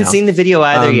watch it. I haven't seen the video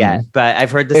either yet, but I've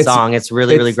heard the song. It's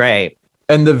really great.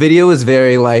 And the video is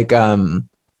very like from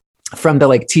the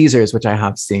like teasers, which I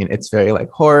have seen. It's very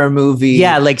like horror movie.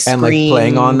 Yeah, like Scream and like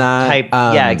playing on that type.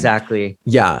 Yeah, exactly.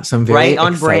 Yeah, so I'm very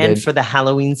on excited. brand for the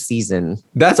Halloween season.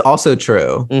 That's also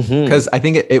true because I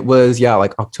think it was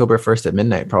like October 1st at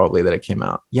midnight probably that it came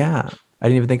out. Yeah. I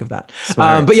didn't even think of that.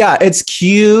 But yeah, it's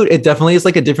cute. It definitely is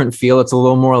like a different feel. It's a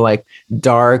little more like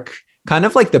dark, kind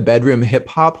of like the bedroom hip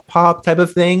hop pop type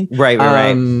of thing. Right.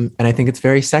 And I think it's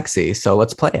very sexy. So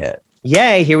let's play it.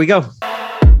 Yay, here we go.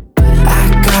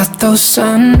 I got those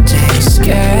Sunday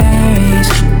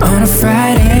scaries on a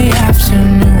Friday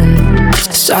afternoon.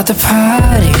 Start the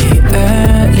party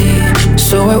early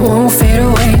so it won't fade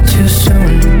away too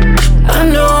soon. I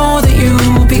know that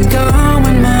you'll be gone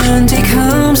when Monday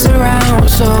comes around,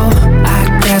 so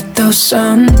I get those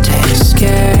Sunday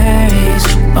scaries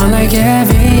on like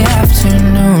every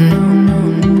afternoon.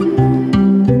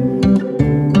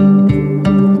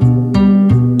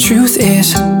 Truth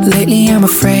is, lately I'm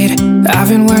afraid I've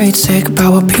been worried sick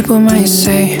about what people might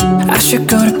say. I should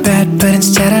go to bed, but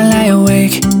instead I lie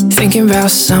awake thinking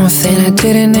about something I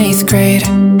did in 8th grade.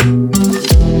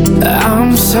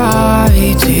 I'm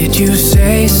sorry, did you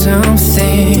say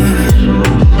something?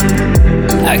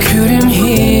 I couldn't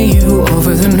hear you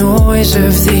over the noise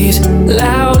of these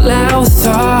loud, loud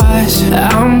thoughts.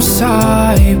 I'm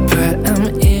sorry, but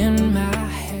I'm in my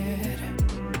head.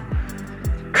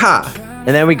 Ha!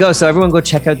 And there we go. So everyone go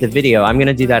check out the video. I'm going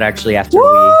to do that actually after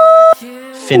we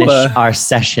finish our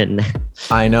session.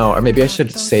 I know. Or maybe I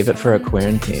should save it for a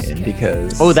quarantine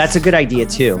because... Oh, that's a good idea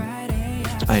too.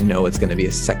 I know it's going to be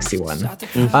a sexy one.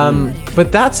 Mm-hmm.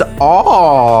 But that's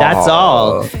all. That's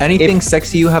all. Anything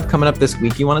sexy you have coming up this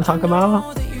week you want to talk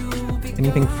about?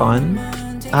 Anything fun?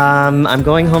 I'm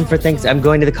going home for Thanksgiving. I'm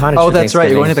going to the cottage. Oh, that's right.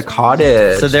 You're going to the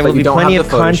cottage. So there will be plenty of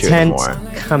content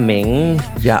coming.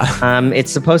 Yeah.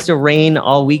 It's supposed to rain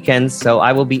all weekend, so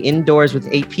I will be indoors with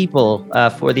 8 people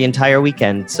for the entire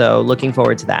weekend. So looking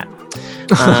forward to that.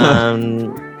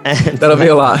 That'll be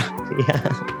a lot.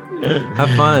 Yeah. Have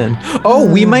fun. Oh,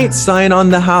 we might sign on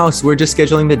the house. We're just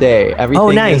scheduling the day.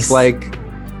 Everything is like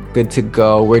good to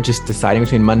go. We're just deciding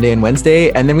between Monday and Wednesday,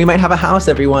 and then we might have a house,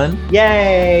 everyone.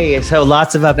 Yay! So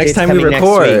lots of updates next time we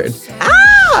record.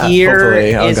 Here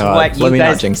is what you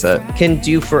guys can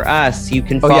do for us. You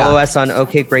can follow us on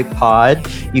OK Great Pod.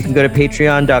 You can go to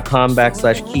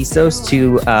patreon.com/Kisos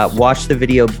to watch the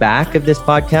video back of this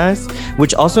podcast,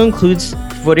 which also includes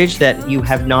footage that you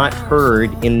have not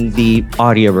heard in the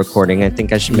audio recording. I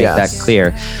think I should make that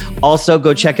clear. Also,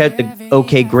 go check out the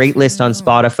OK Great list on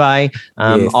Spotify.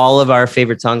 All of our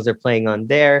favorite songs are playing on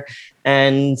there.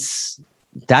 And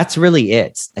that's really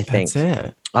it, I think. That's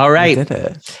it. All right. We did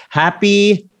it.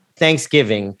 Happy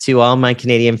Thanksgiving to all my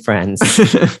Canadian friends.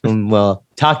 We'll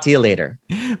talk to you later.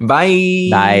 Bye.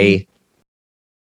 Bye.